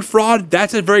election fraud,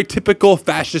 that's a very typical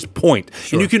fascist point.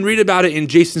 Sure. And you can read about it in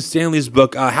Jason Stanley's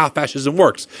book, How Fascism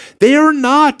Works. They are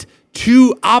not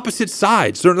two opposite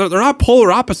sides. They're not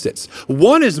polar opposites.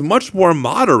 One is much more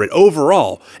moderate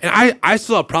overall. And I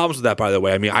still have problems with that, by the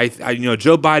way. I mean, I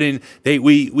Joe Biden,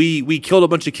 we killed a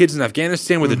bunch of kids in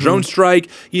Afghanistan with a drone strike.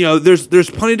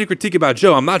 There's plenty to critique about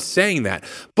Joe. I'm not saying that.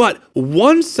 But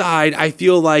one side I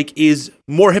feel like is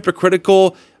more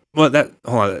hypocritical. Well, that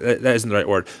isn't the right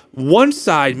word. One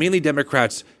side, mainly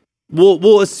Democrats,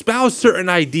 will espouse certain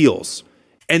ideals,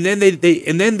 and then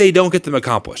they don't get them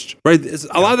accomplished. Right?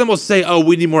 A lot of them will say, "Oh,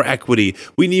 we need more equity.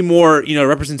 We need more,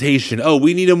 representation. Oh,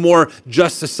 we need a more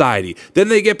just society." Then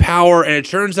they get power, and it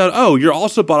turns out, oh, you're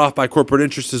also bought off by corporate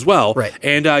interests as well, right?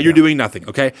 And you're doing nothing.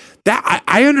 Okay, that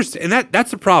I understand, and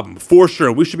that's a problem for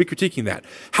sure. We should be critiquing that.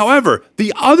 However,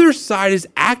 the other side is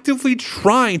actively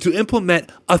trying to implement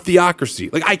a theocracy.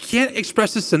 Like, I can't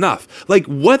express this enough. Like,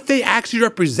 what they actually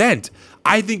represent,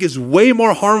 I think, is way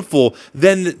more harmful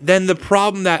than the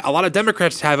problem that a lot of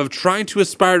Democrats have of trying to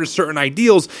aspire to certain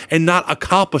ideals and not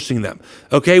accomplishing them.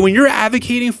 Okay, when you're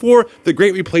advocating for the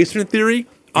Great Replacement theory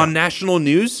on national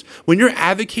news, when you're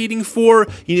advocating for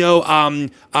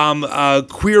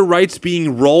queer rights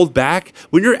being rolled back,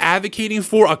 when you're advocating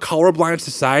for a colorblind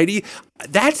society,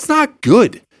 that's not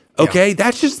good. Okay,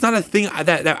 that's just not a thing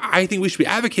that I think we should be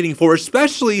advocating for,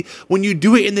 especially when you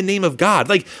do it in the name of God.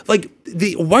 Like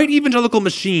the white evangelical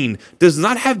machine does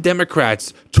not have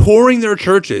Democrats touring their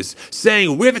churches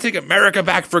saying, "We have to take America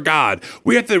back for God.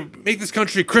 We have to make this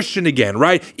country Christian again,"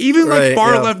 right? Even like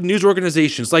far-left news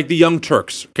organizations like the Young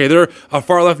Turks, okay, they're a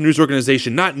far-left news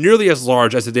organization, not nearly as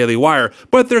large as the Daily Wire,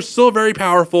 but they're still very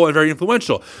powerful and very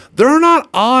influential. They're not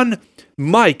on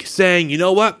mic saying, "You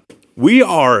know what? We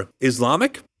are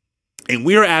Islamic, and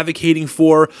we are advocating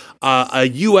for a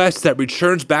U.S. that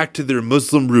returns back to their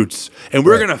Muslim roots. And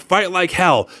we're going to fight like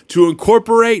hell to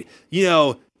incorporate,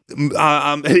 Islam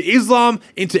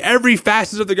into every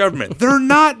facet of the government." They're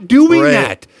not doing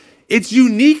that. It's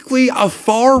uniquely a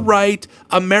far-right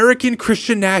American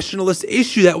Christian nationalist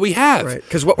issue that we have. Right.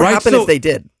 Because what would happen if they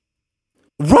did?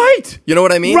 Right. You know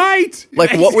what I mean? Right.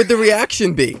 Like, what would the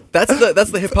reaction be?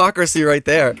 That's the hypocrisy right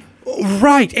there.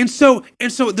 Right. And so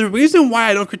the reason why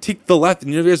I don't critique the left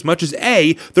nearly as much is,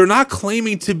 A, they're not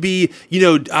claiming to be,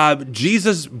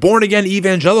 Jesus born again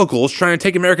evangelicals trying to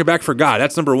take America back for God.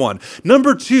 That's number one.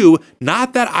 Number two,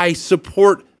 not that I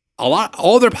support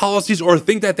all their policies or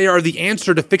think that they are the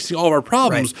answer to fixing all of our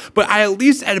problems, but I at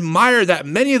least admire that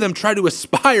many of them try to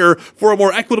aspire for a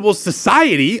more equitable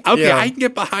society. Okay, I can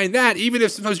get behind that, even if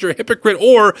sometimes you're a hypocrite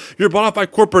or you're bought off by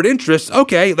corporate interests.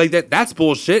 Okay, like that's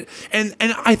bullshit. And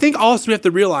I think also we have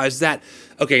to realize that,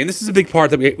 okay, and this is a big part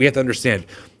that we have to understand.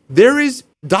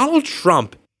 Donald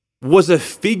Trump was a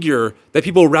figure that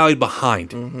people rallied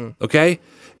behind. Okay?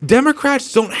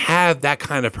 Democrats don't have that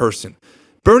kind of person.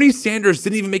 Bernie Sanders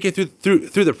didn't even make it through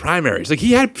the primaries. Like,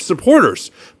 he had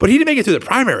supporters, but he didn't make it through the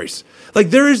primaries.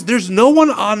 Like, there's no one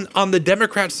on the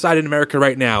Democrat side in America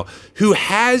right now who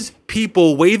has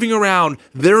people waving around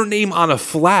their name on a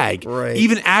flag,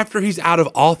 even after he's out of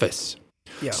office.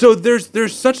 Yeah. So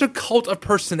there's such a cult of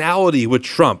personality with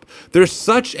Trump. There's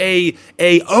such a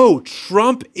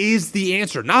Trump is the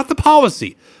answer, not the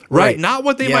policy. Right, not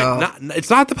what they might. It's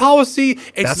not the policy.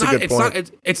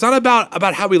 It's not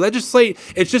about how we legislate.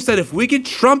 It's just that if we get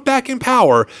Trump back in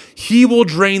power, he will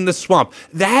drain the swamp.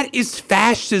 That is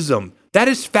fascism. That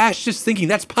is fascist thinking.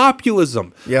 That's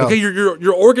populism. Yeah. Okay,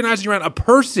 you're organizing around a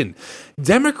person.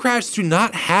 Democrats do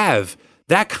not have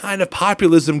that kind of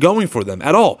populism going for them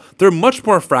at all. They're much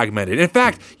more fragmented. In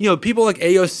fact, people like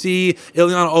AOC,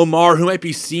 Ilhan Omar, who might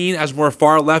be seen as more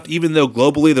far left, even though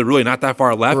globally they're really not that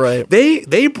far left,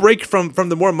 they break from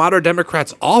the more moderate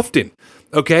Democrats often.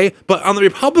 Okay, but on the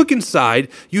Republican side,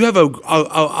 you have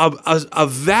a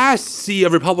vast sea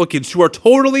of Republicans who are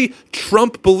totally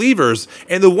Trump believers,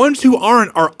 and the ones who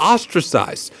aren't are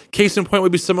ostracized. Case in point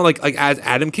would be someone like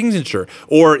Adam Kinzinger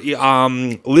or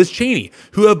Liz Cheney,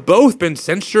 who have both been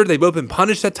censored. They've both been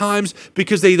punished at times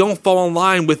because they don't fall in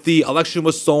line with the election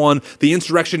was stolen, the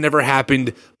insurrection never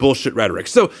happened, bullshit rhetoric.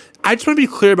 So I just want to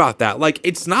be clear about that. Like,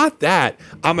 it's not that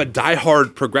I'm a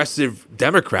diehard progressive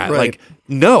Democrat. Like,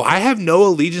 no, I have no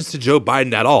allegiance to Joe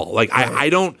Biden at all. Like, I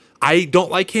don't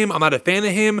like him. I'm not a fan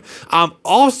of him.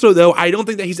 Also, though, I don't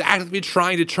think that he's actively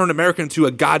trying to turn America into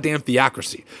a goddamn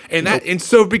theocracy. And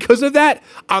so because of that,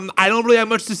 I don't really have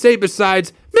much to say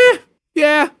besides, could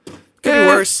be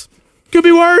worse. Could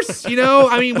be worse,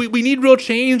 I mean, we need real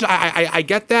change. I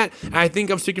get that. And I think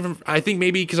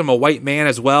maybe because I'm a white man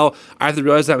as well, I have to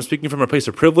realize that I'm speaking from a place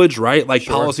of privilege, right? Like,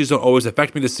 policies don't always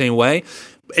affect me the same way,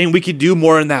 and we could do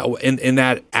more in that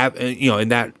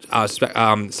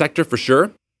sector for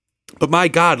sure. But my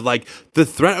God, like, the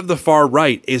threat of the far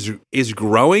right is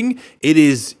growing. It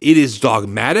is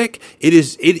dogmatic. It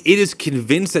is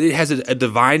convinced that it has a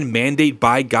divine mandate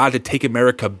by God to take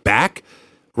America back.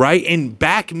 Right? And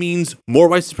back means more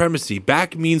white supremacy.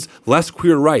 Back means less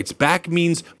queer rights. Back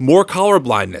means more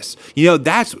colorblindness.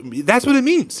 That's what it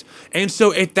means. And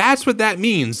so if that's what that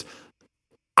means,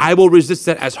 I will resist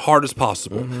that as hard as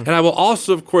possible. Mm-hmm. And I will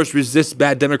also, of course, resist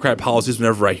bad Democrat policies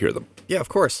whenever I hear them. Yeah, of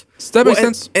course. Does that make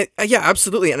sense? Yeah,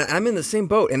 absolutely. And I'm in the same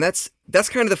boat. And that's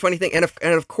kind of the funny thing. And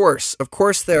of course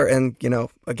there, and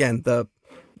again, the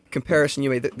comparison you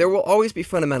made, there will always be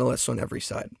fundamentalists on every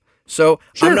side. So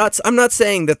I'm not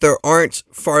saying that there aren't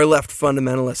far left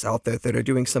fundamentalists out there that are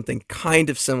doing something kind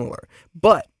of similar,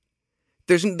 but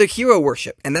there's the hero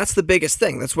worship, and that's the biggest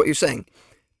thing. That's what you're saying.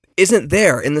 Isn't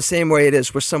there in the same way it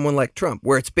is with someone like Trump,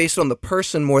 where it's based on the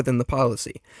person more than the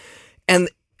policy. And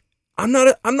I'm not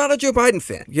a Joe Biden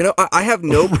fan. I have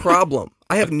no problem.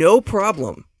 I have no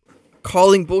problem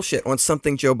calling bullshit on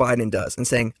something Joe Biden does and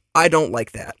saying I don't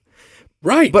like that.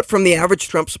 Right. But from the average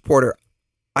Trump supporter,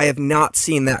 I have not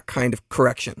seen that kind of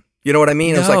correction. You know what I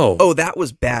mean? No. It's like, oh, that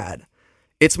was bad.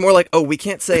 It's more like, oh, we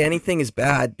can't say anything is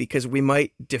bad because we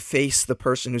might deface the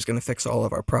person who's going to fix all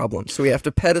of our problems. So we have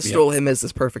to pedestal him as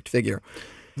this perfect figure.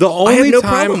 I have no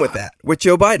problem with that, with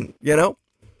Joe Biden,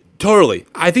 Totally.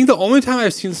 I think the only time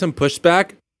I've seen some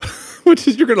pushback, which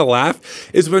is, you're going to laugh,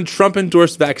 is when Trump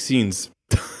endorsed vaccines.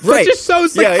 Right. That just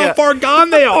shows how far gone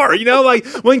they are. Like,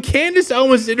 when Candace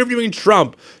Owens is interviewing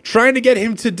Trump, trying to get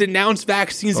him to denounce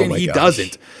vaccines, and he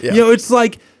doesn't. Yeah. It's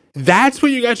like, that's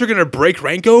what you guys are going to break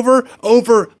rank over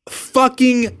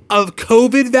fucking a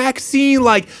COVID vaccine.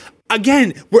 Like,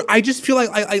 again, I just feel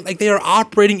like they are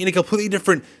operating in a completely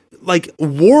different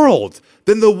world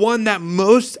than the one that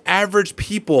most average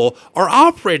people are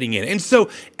operating in.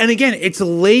 And again, it's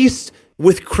laced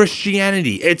with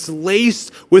Christianity. It's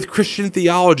laced with Christian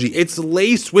theology. It's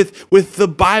laced with the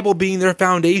Bible being their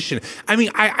foundation. I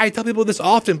mean, I tell people this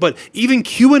often, but even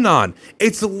QAnon,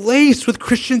 it's laced with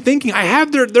Christian thinking. I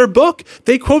have their book.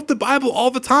 They quote the Bible all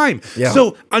the time. Yeah.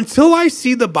 So until I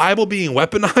see the Bible being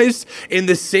weaponized in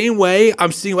the same way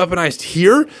I'm seeing weaponized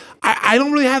here, I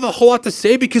don't really have a whole lot to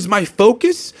say, because my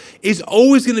focus is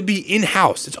always going to be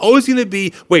in-house. It's always going to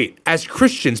be, as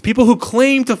Christians, people who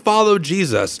claim to follow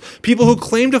Jesus, people who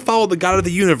claim to follow the God of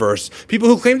the universe, people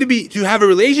who claim to have a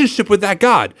relationship with that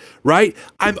God, right?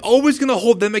 I'm always going to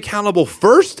hold them accountable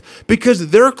first, because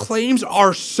their claims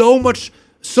are so much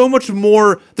so much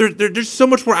more, they're just so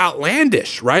much more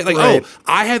outlandish, right? Like, Right. oh,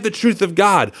 I have the truth of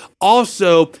God.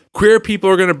 Also, queer people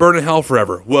are going to burn in hell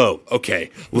forever. Whoa, okay,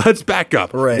 let's back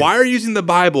up. Right. Why are you using the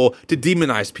Bible to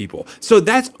demonize people? So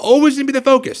that's always going to be the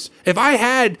focus. If I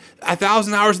had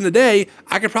 1,000 hours in the day,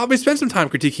 I could probably spend some time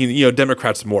critiquing,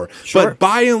 Democrats more. Sure. But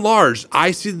by and large,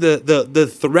 I see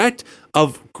the threat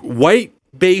of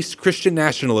white-based Christian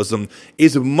nationalism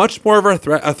is much more of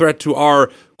a threat to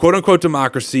our quote-unquote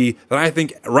democracy than I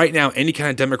think right now any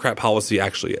kind of Democrat policy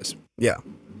actually is. Yeah.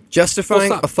 Justifying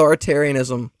Full stop.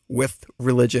 authoritarianism with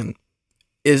religion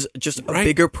is just a Right.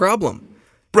 bigger problem.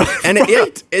 Right, And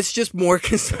right. it's just more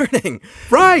concerning.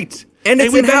 Right. And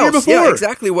it's we've been here in-house. Yeah, before.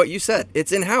 exactly what you said.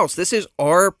 It's in-house. This is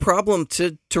our problem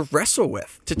to wrestle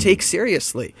with, to take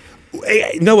seriously.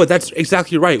 Hey, Noah, that's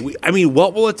exactly right.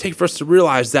 What will it take for us to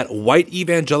realize that white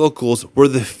evangelicals were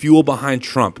the fuel behind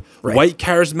Trump? Right. White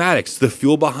charismatics, the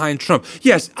fuel behind Trump.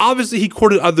 Yes, obviously he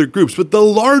courted other groups, but the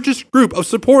largest group of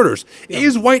supporters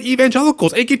is white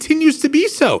evangelicals, and continues to be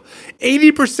so.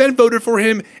 80% voted for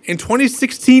him in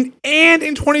 2016 and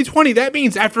in 2020. That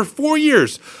means after 4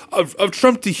 years of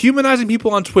Trump dehumanizing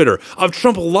people on Twitter, of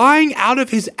Trump lying out of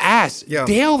his ass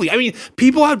daily.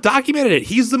 People have documented it.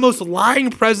 He's the most lying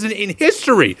president in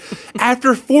history.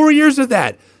 After 4 years of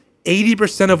that,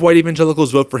 80% of white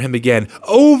evangelicals vote for him again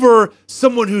over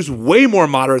someone who's way more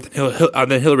moderate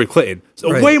than Hillary Clinton.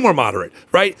 So Right. way more moderate,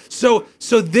 right? So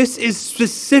this is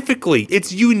specifically,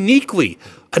 it's uniquely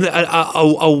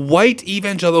a white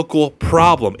evangelical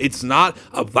problem. It's not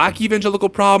a black evangelical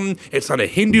problem. It's not a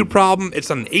Hindu problem. It's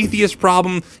not an atheist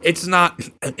problem. It's not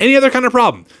any other kind of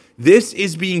problem. This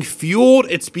is being fueled.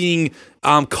 It's being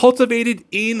cultivated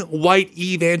in white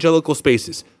evangelical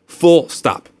spaces. Full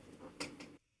stop.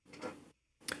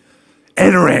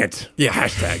 End rant. Yeah.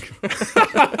 Hashtag.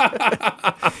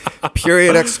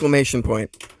 Period, exclamation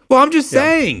point. Well, I'm just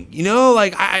saying, I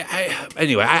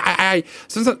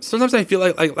sometimes I feel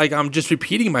like I'm just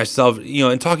repeating myself,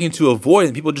 and talking to a void,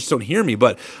 and people just don't hear me.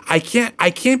 But I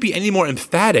can't be any more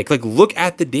emphatic. Like, look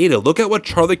at the data. Look at what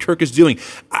Charlie Kirk is doing.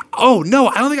 I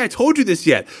don't think I told you this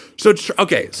yet.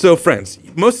 So friends,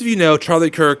 most of you know Charlie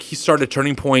Kirk. He started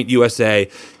Turning Point USA.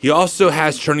 He also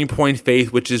has Turning Point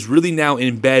Faith, which is really now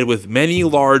in bed with many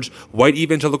large white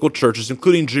evangelical churches,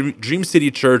 including Dream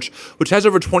City Church, which has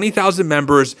over 20,000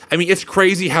 members. It's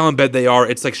crazy how in bed they are.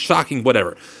 It's like shocking,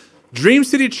 whatever. Dream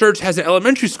City Church has an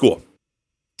elementary school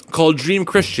called Dream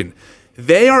Christian.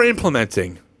 They are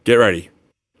implementing, get ready,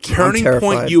 Turning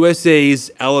Point USA's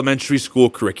elementary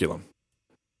school curriculum.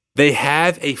 They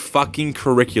have a fucking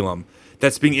curriculum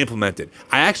that's being implemented.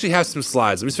 I actually have some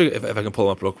slides. Let me see if I can pull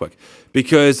them up real quick.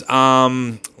 Because, let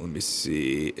me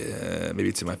see, maybe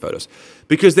it's in my photos.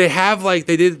 Because they have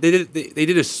they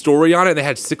did a story on it. They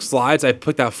had 6 slides. I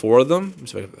picked out 4 of them. Let me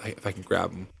see if I can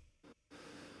grab them.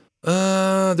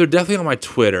 They're definitely on my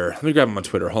Twitter. Let me grab them on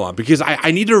Twitter. Hold on, because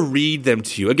I need to read them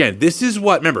to you. Again, this is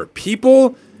what, remember,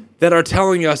 people that are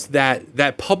telling us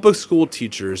that public school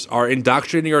teachers are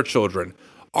indoctrinating our children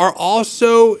are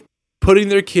also putting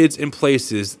their kids in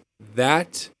places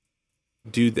that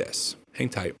do this. Hang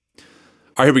tight.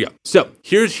 All right, here we go. So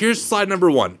here's slide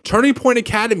number 1. Turning Point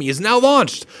Academy is now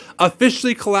launched,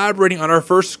 officially collaborating on our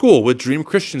first school with Dream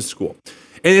Christian School.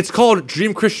 And it's called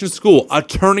Dream Christian School, a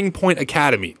Turning Point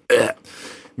Academy. Ugh.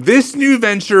 This new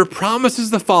venture promises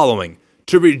the following: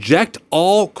 to reject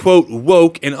all, quote,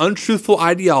 woke and untruthful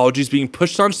ideologies being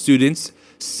pushed on students,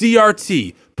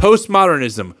 CRT,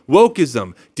 postmodernism,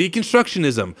 wokeism,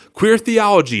 deconstructionism, queer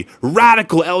theology,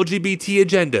 radical LGBT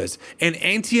agendas, and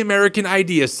anti-American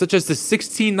ideas such as the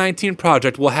 1619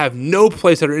 Project will have no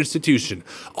place at our institution.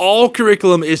 All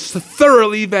curriculum is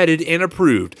thoroughly vetted and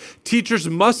approved. Teachers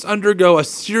must undergo a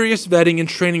serious vetting and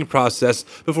training process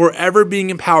before ever being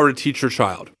empowered to teach your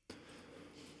child.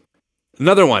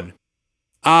 Another one.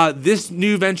 This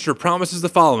new venture promises the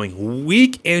following: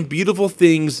 weak and beautiful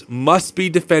things must be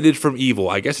defended from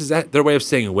evil. I guess, is that their way of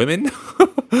saying women?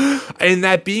 And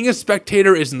that being a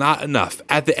spectator is not enough.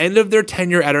 At the end of their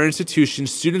tenure at our institution,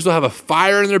 students will have a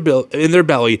fire in their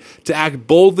belly to act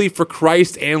boldly for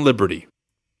Christ and liberty.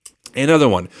 Another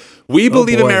one. We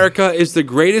believe America is the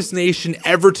greatest nation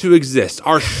ever to exist.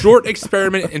 Our short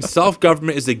experiment in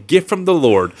self-government is a gift from the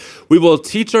Lord. We will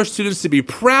teach our students to be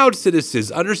proud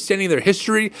citizens, understanding their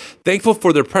history, thankful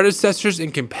for their predecessors,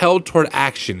 and compelled toward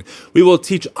action. We will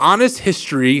teach honest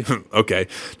history, okay,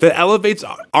 that elevates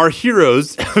our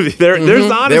heroes. There's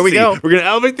honesty. There we go. We're going to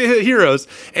elevate the heroes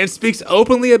and speaks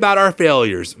openly about our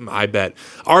failures, I bet.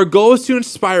 Our goal is to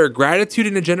inspire gratitude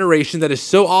in a generation that is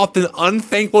so often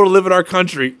unthankful to live in our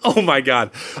country. Oh Oh my God.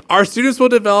 Our students will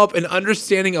develop an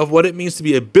understanding of what it means to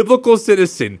be a biblical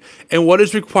citizen and what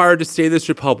is required to stay in this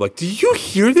republic. Do you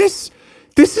hear this?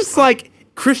 This is like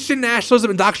Christian nationalism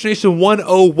indoctrination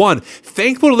 101.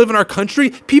 Thankful to live in our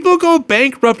country. People go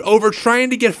bankrupt over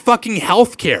trying to get fucking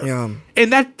health care. Yeah.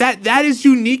 And that is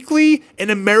uniquely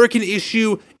an American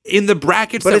issue in the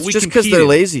brackets but that it's we just compete because they're in.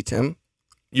 lazy, Tim.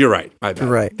 You're right. My bad.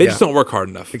 You're right. They just don't work hard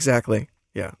enough. Exactly.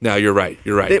 Yeah. No, you're right.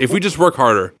 You're right. If we just work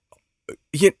harder.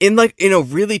 In a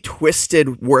really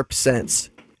twisted, warped sense,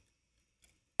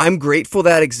 I'm grateful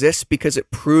that exists because it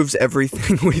proves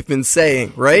everything we've been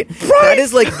saying, right? That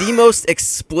is like the most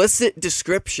explicit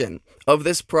description of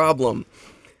this problem,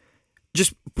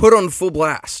 just put on full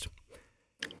blast.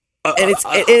 And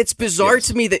it's bizarre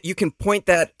to me that you can point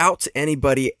that out to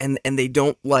anybody and they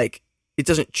don't it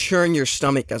doesn't churn your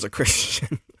stomach as a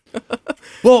Christian.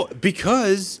 Well,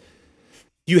 because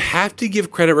you have to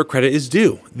give credit where credit is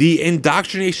due. The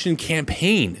indoctrination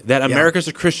campaign that America's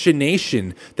a Christian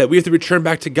nation, that we have to return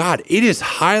back to God, it is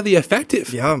highly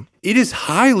effective. Yeah. It is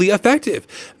highly effective.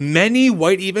 Many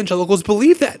white evangelicals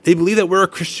believe that. They believe that we're a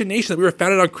Christian nation, that we were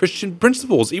founded on Christian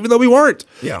principles, even though we weren't.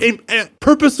 Yeah. And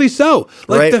purposely so.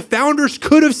 Like the founders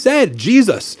could have said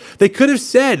Jesus. They could have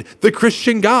said the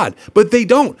Christian God, but they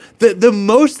don't. The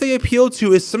most they appeal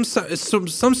to is some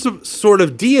sort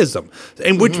of deism,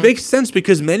 and which makes sense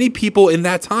because many people in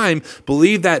that time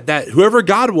believed that whoever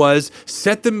God was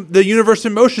set the universe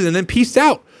in motion and then peaced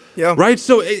out. Yeah. Right.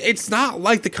 So it's not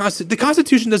like the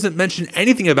Constitution doesn't mention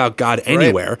anything about God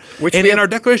anywhere. Which and in our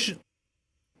Declaration.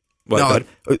 What?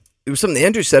 No, it was something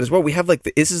Andrew said as well. We have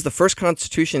this is the first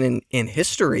Constitution in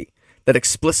history that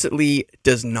explicitly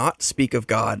does not speak of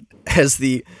God as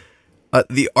the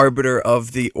arbiter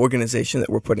of the organization that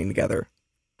we're putting together.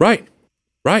 Right.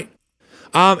 Right.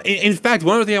 In fact,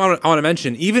 one other thing I want to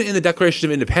mention, even in the Declaration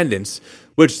of Independence,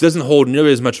 which doesn't hold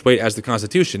nearly as much weight as the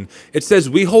Constitution, it says,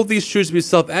 we hold these truths to be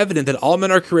self-evident that all men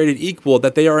are created equal,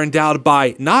 that they are endowed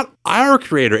by not our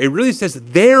creator. It really says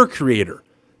their creator.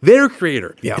 Their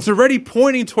creator. Yeah. It's already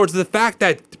pointing towards the fact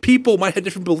that people might have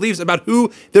different beliefs about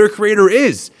who their creator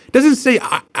is. It doesn't say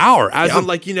our, as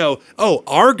in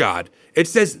our God. It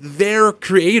says their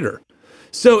creator.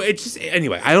 So it's just,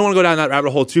 anyway, I don't want to go down that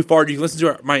rabbit hole too far. You can listen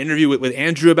to my interview with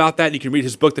Andrew about that. You can read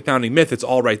his book, The Founding Myth. It's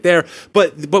all right there.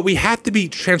 But we have to be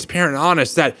transparent and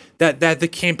honest that the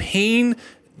campaign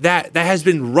that has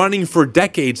been running for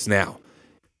decades now,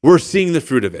 we're seeing the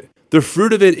fruit of it. The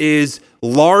fruit of it is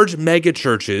large mega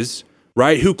churches,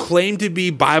 right, who claim to be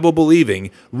Bible believing.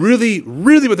 Really,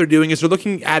 really what they're doing is they're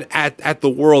looking at the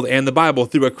world and the Bible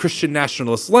through a Christian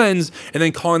nationalist lens and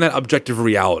then calling that objective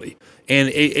reality. And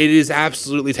it is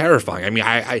absolutely terrifying. I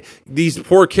mean, these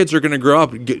poor kids are going to grow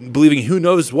up believing who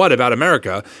knows what about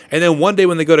America. And then one day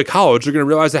when they go to college, they're going to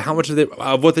realize that how much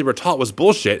of what they were taught was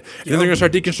bullshit. And then they're going to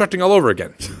start deconstructing all over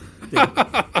again.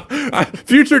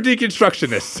 Future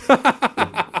deconstructionists.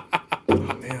 Oh,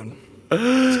 man.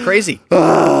 It's crazy.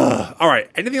 All right.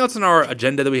 Anything else on our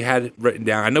agenda that we had written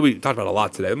down? I know we talked about a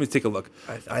lot today. Let me take a look.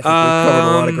 I think we've covered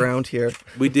a lot of ground here.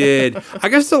 We did. I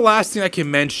guess the last thing I can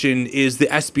mention is the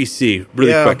SBC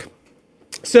really quick.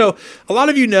 So a lot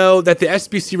of you know that the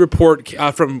SBC report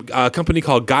from a company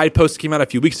called Guidepost came out a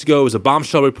few weeks ago. It was a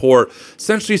bombshell report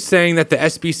essentially saying that the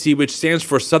SBC, which stands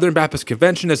for Southern Baptist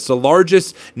Convention, is the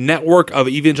largest network of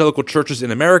evangelical churches in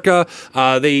America.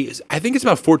 I think it's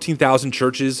about 14,000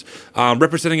 churches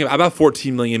representing about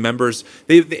 14 million members.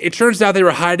 It turns out they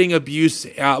were hiding abuse.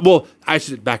 I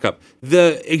should back up.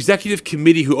 The executive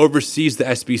committee who oversees the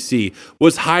SBC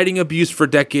was hiding abuse for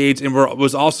decades and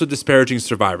was also disparaging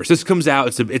survivors. This comes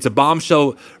out. It's a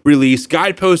bombshell release.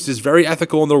 Guidepost is very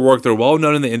ethical in their work. They're well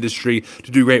known in the industry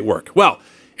to do great work. Well,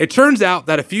 it turns out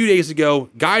that a few days ago,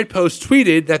 Guidepost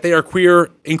tweeted that they are queer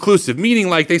inclusive, meaning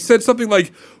like they said something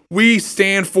like, we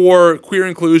stand for queer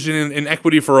inclusion and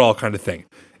equity for all kind of thing.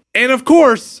 And of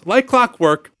course, like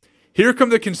clockwork, here come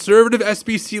the conservative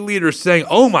SBC leaders saying,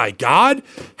 oh my God,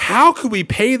 how could we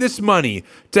pay this money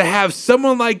to have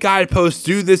someone like Guidepost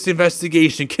do this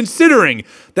investigation, considering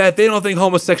that they don't think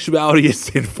homosexuality is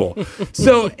sinful?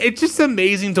 So it's just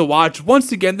amazing to watch,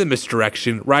 once again, the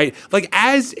misdirection, right? Like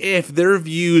as if their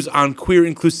views on queer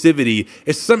inclusivity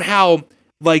is somehow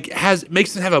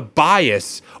makes them have a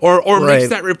bias or makes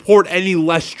that report any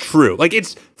less true. Like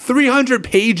it's 300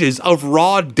 pages of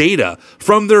raw data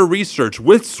from their research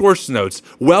with source notes,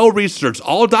 well researched,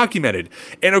 all documented.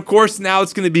 And of course now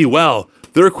it's going to be,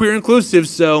 they're queer inclusive,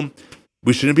 so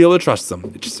we shouldn't be able to trust them.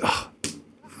 It just,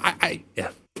 I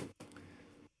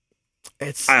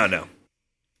don't know.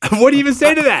 What do you even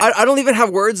say to that? I don't even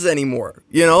have words anymore.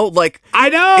 I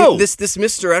know this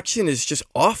misdirection is just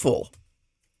awful.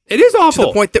 It is awful. To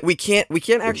the point that we can't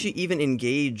actually even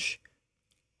engage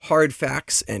hard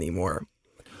facts anymore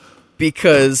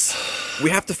because we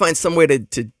have to find some way to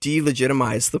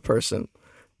delegitimize the person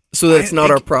so that it's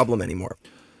not our problem anymore.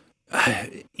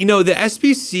 You know, the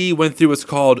SBC went through what's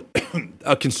called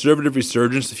a conservative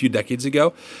resurgence a few decades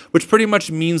ago, which pretty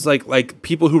much means like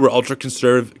people who were ultra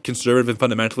conservative and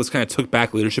fundamentalists kind of took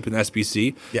back leadership in the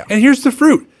SBC. Yeah. And here's the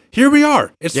fruit. Here we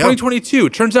are. It's 2022.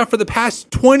 It turns out for the past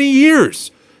 20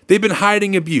 years, they've been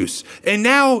hiding abuse. And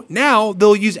now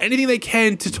they'll use anything they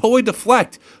can to totally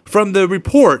deflect from the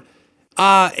report,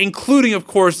 including, of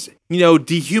course, you know,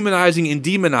 dehumanizing and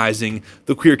demonizing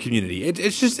the queer community.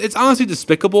 It's honestly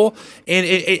despicable.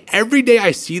 And every day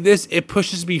I see this, it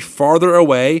pushes me farther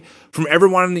away from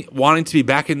everyone wanting to be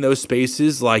back in those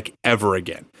spaces like ever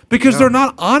again. Because they're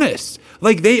not honest.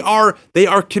 Like they are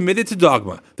committed to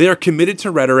dogma. They are committed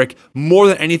to rhetoric more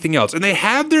than anything else. And they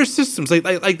have their systems.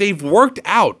 Like they've worked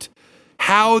out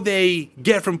how they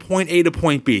get from point A to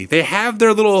point B. They have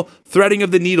their little threading of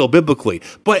the needle biblically,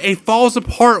 but it falls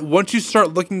apart once you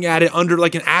start looking at it under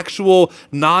like an actual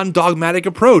non-dogmatic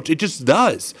approach. It just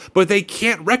does. But they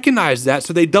can't recognize that,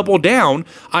 so they double down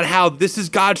on how this is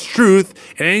God's truth,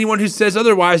 and anyone who says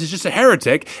otherwise is just a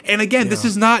heretic. And again, this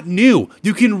is not new.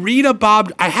 You can read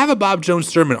I have a Bob Jones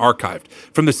sermon archived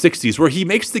from the 60s where he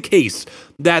makes the case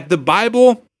that the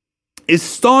Bible is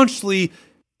staunchly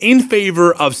in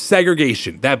favor of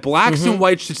segregation, that blacks and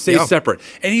whites should stay separate.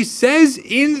 And he says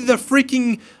in the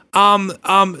freaking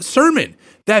sermon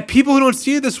that people who don't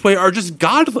see it this way are just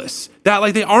godless, that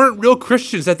like they aren't real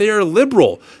Christians, that they are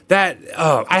liberal, that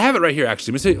I have it right here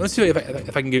actually. Let's see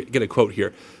if I can get a quote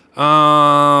here.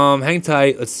 Hang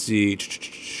tight. Let's see.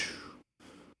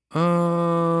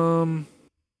 Let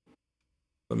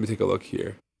me take a look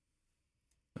here.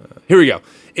 Here we go.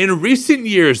 In recent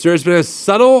years, there has been a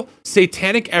subtle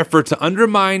satanic effort to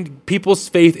undermine people's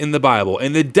faith in the Bible,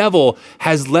 and the devil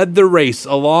has led the race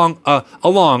along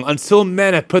until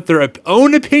men have put their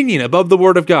own opinion above the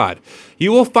Word of God.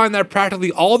 You will find that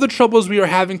practically all the troubles we are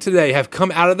having today have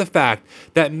come out of the fact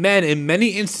that men, in many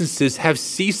instances, have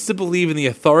ceased to believe in the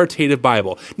authoritative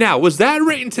Bible. Now, was that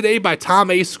written today by Tom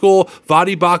A. School,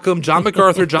 Vadi Bakum, John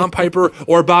MacArthur, John Piper,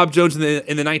 or Bob Jones in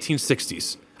the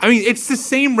 1960s? I mean, it's the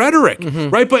same rhetoric,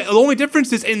 right? But the only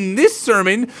difference is in this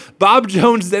sermon, Bob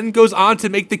Jones then goes on to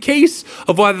make the case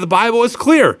of why the Bible is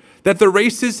clear, that the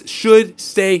races should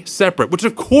stay separate, which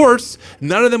of course,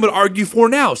 none of them would argue for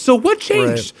now. So what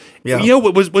changed? Right. Yeah. You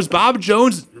know, was Bob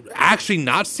Jones actually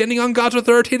not standing on God's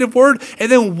authoritative word?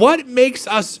 And then what makes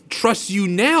us trust you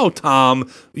now,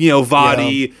 Tom, you know,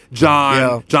 Vadi,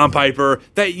 John Piper,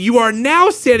 that you are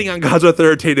now standing on God's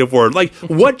authoritative word? Like,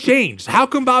 what changed? How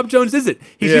come Bob Jones isn't?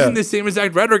 He's using the same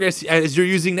exact rhetoric as you're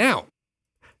using now.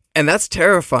 And that's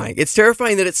terrifying. It's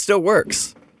terrifying that it still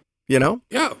works, you know?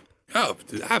 Yeah. Oh,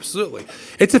 absolutely.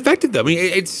 It's effective, though. I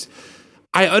mean,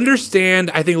 I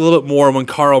understand, I think, a little bit more when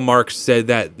Karl Marx said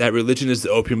that religion is the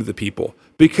opium of the people,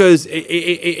 because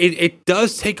it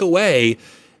does take away,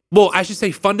 well, I should say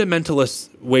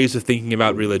fundamentalist ways of thinking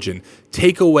about religion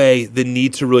take away the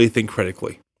need to really think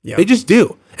critically. Yeah. They just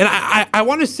do. And I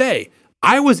want to say,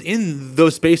 I was in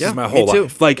those spaces my whole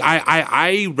life. Like,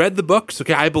 I read the books,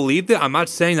 okay? I believed it. I'm not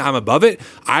saying that I'm above it.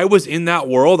 I was in that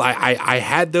world. I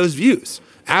had those views.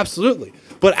 Absolutely.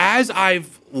 But as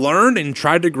I've learned and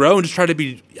tried to grow and just tried to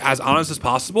be as honest as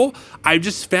possible, I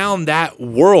just found that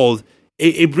world,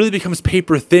 it really becomes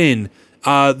paper thin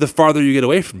the farther you get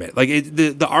away from it. Like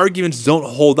the arguments don't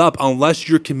hold up unless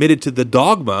you're committed to the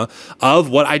dogma of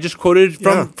what I just quoted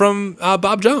from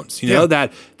Bob Jones. You know,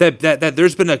 that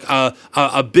there's been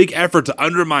a big effort to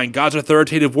undermine God's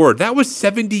authoritative word. That was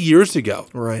 70 years ago.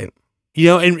 Right. You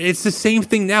know, and it's the same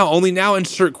thing now, only now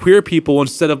insert queer people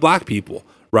instead of black people.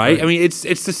 Right? I mean, it's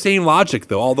the same logic,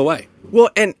 though, all the way. Well,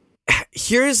 and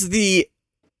here's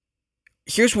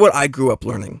what I grew up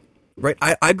learning, right?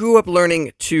 I grew up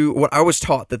learning to what I was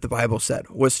taught that the Bible said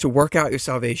was to work out your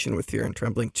salvation with fear and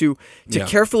trembling, to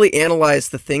carefully analyze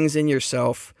the things in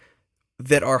yourself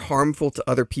that are harmful to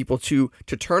other people, to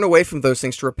turn away from those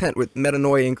things, to repent. With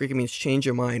metanoia in Greek, it means change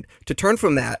your mind, to turn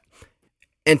from that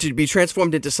and to be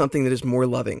transformed into something that is more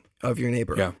loving of your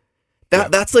neighbor. Yeah.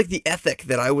 That's like the ethic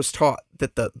that I was taught,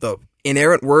 that the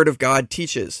inerrant word of God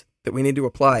teaches that we need to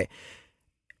apply.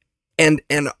 And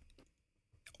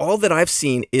all that I've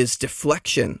seen is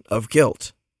deflection of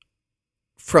guilt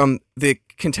from the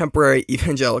contemporary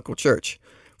evangelical church,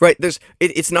 right?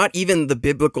 It's not even the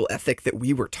biblical ethic that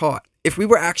we were taught. If we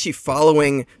were actually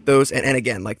following those, and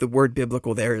again, like the word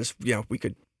biblical there is, you know, we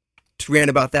could rant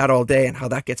about that all day and how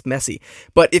that gets messy.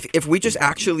 But if we just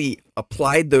actually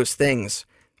applied those things,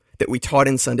 that we taught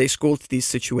in Sunday school to these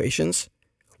situations,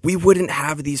 we wouldn't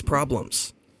have these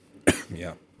problems.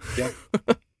 Yeah.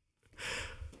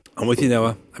 I'm with you,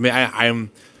 Noah. I mean,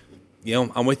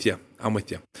 I'm with you.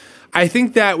 I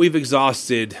think that we've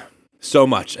exhausted so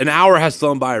much. An hour has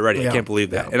flown by already. I can't believe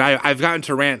that. And I've gotten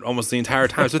to rant almost the entire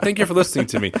time. So thank you for listening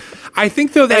to me. I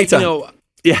think, though, that, Anytime.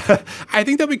 I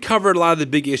think that we covered a lot of the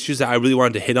big issues that I really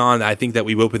wanted to hit on that I think that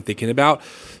we've both been thinking about.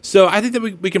 So I think that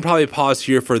we can probably pause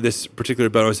here for this particular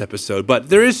bonus episode. But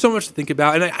there is so much to think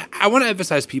about. And I want to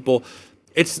emphasize, people,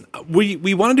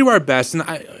 we want to do our best, and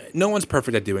no one's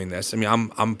perfect at doing this. I mean,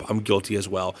 I'm guilty as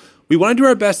well. We want to do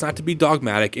our best not to be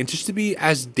dogmatic and just to be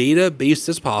as data-based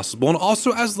as possible and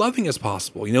also as loving as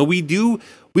possible. You know, we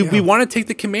want to take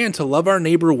the command to love our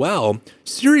neighbor well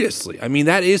seriously. I mean,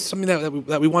 that is something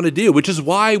that we want to do, which is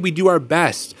why we do our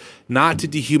best not to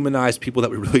dehumanize people that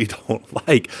we really don't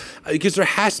like, because there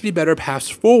has to be better paths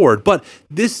forward. But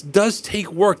this does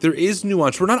take work. There is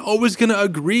nuance. We're not always going to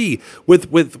agree with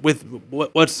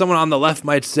what someone on the left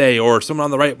might say or someone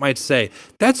on the right might say.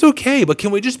 That's okay, but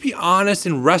can we just be honest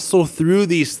and wrestle through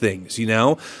these things, you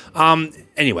know?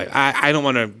 Anyway, I don't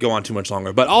want to go on too much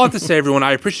longer, but all I have to say, everyone,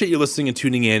 I appreciate you listening and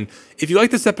tuning in. If you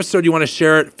like this episode, you want to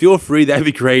share it, feel free. That'd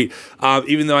be great.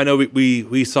 Even though I know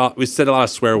we said a lot of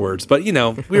swear words, but you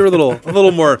know, we were a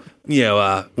little more,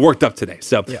 worked up today.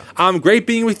 So, great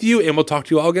being with you, and we'll talk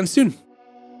to you all again soon.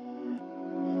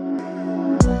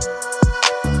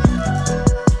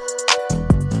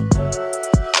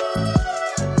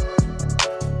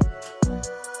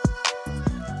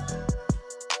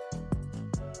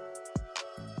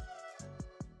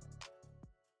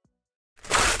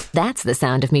 That's the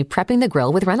sound of me prepping the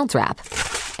grill with Reynolds Wrap.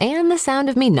 And the sound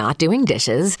of me not doing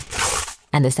dishes.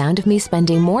 And the sound of me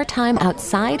spending more time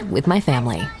outside with my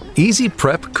family. Easy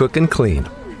prep, cook, and clean.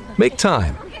 Make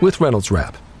time with Reynolds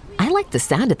Wrap. I like the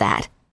sound of that.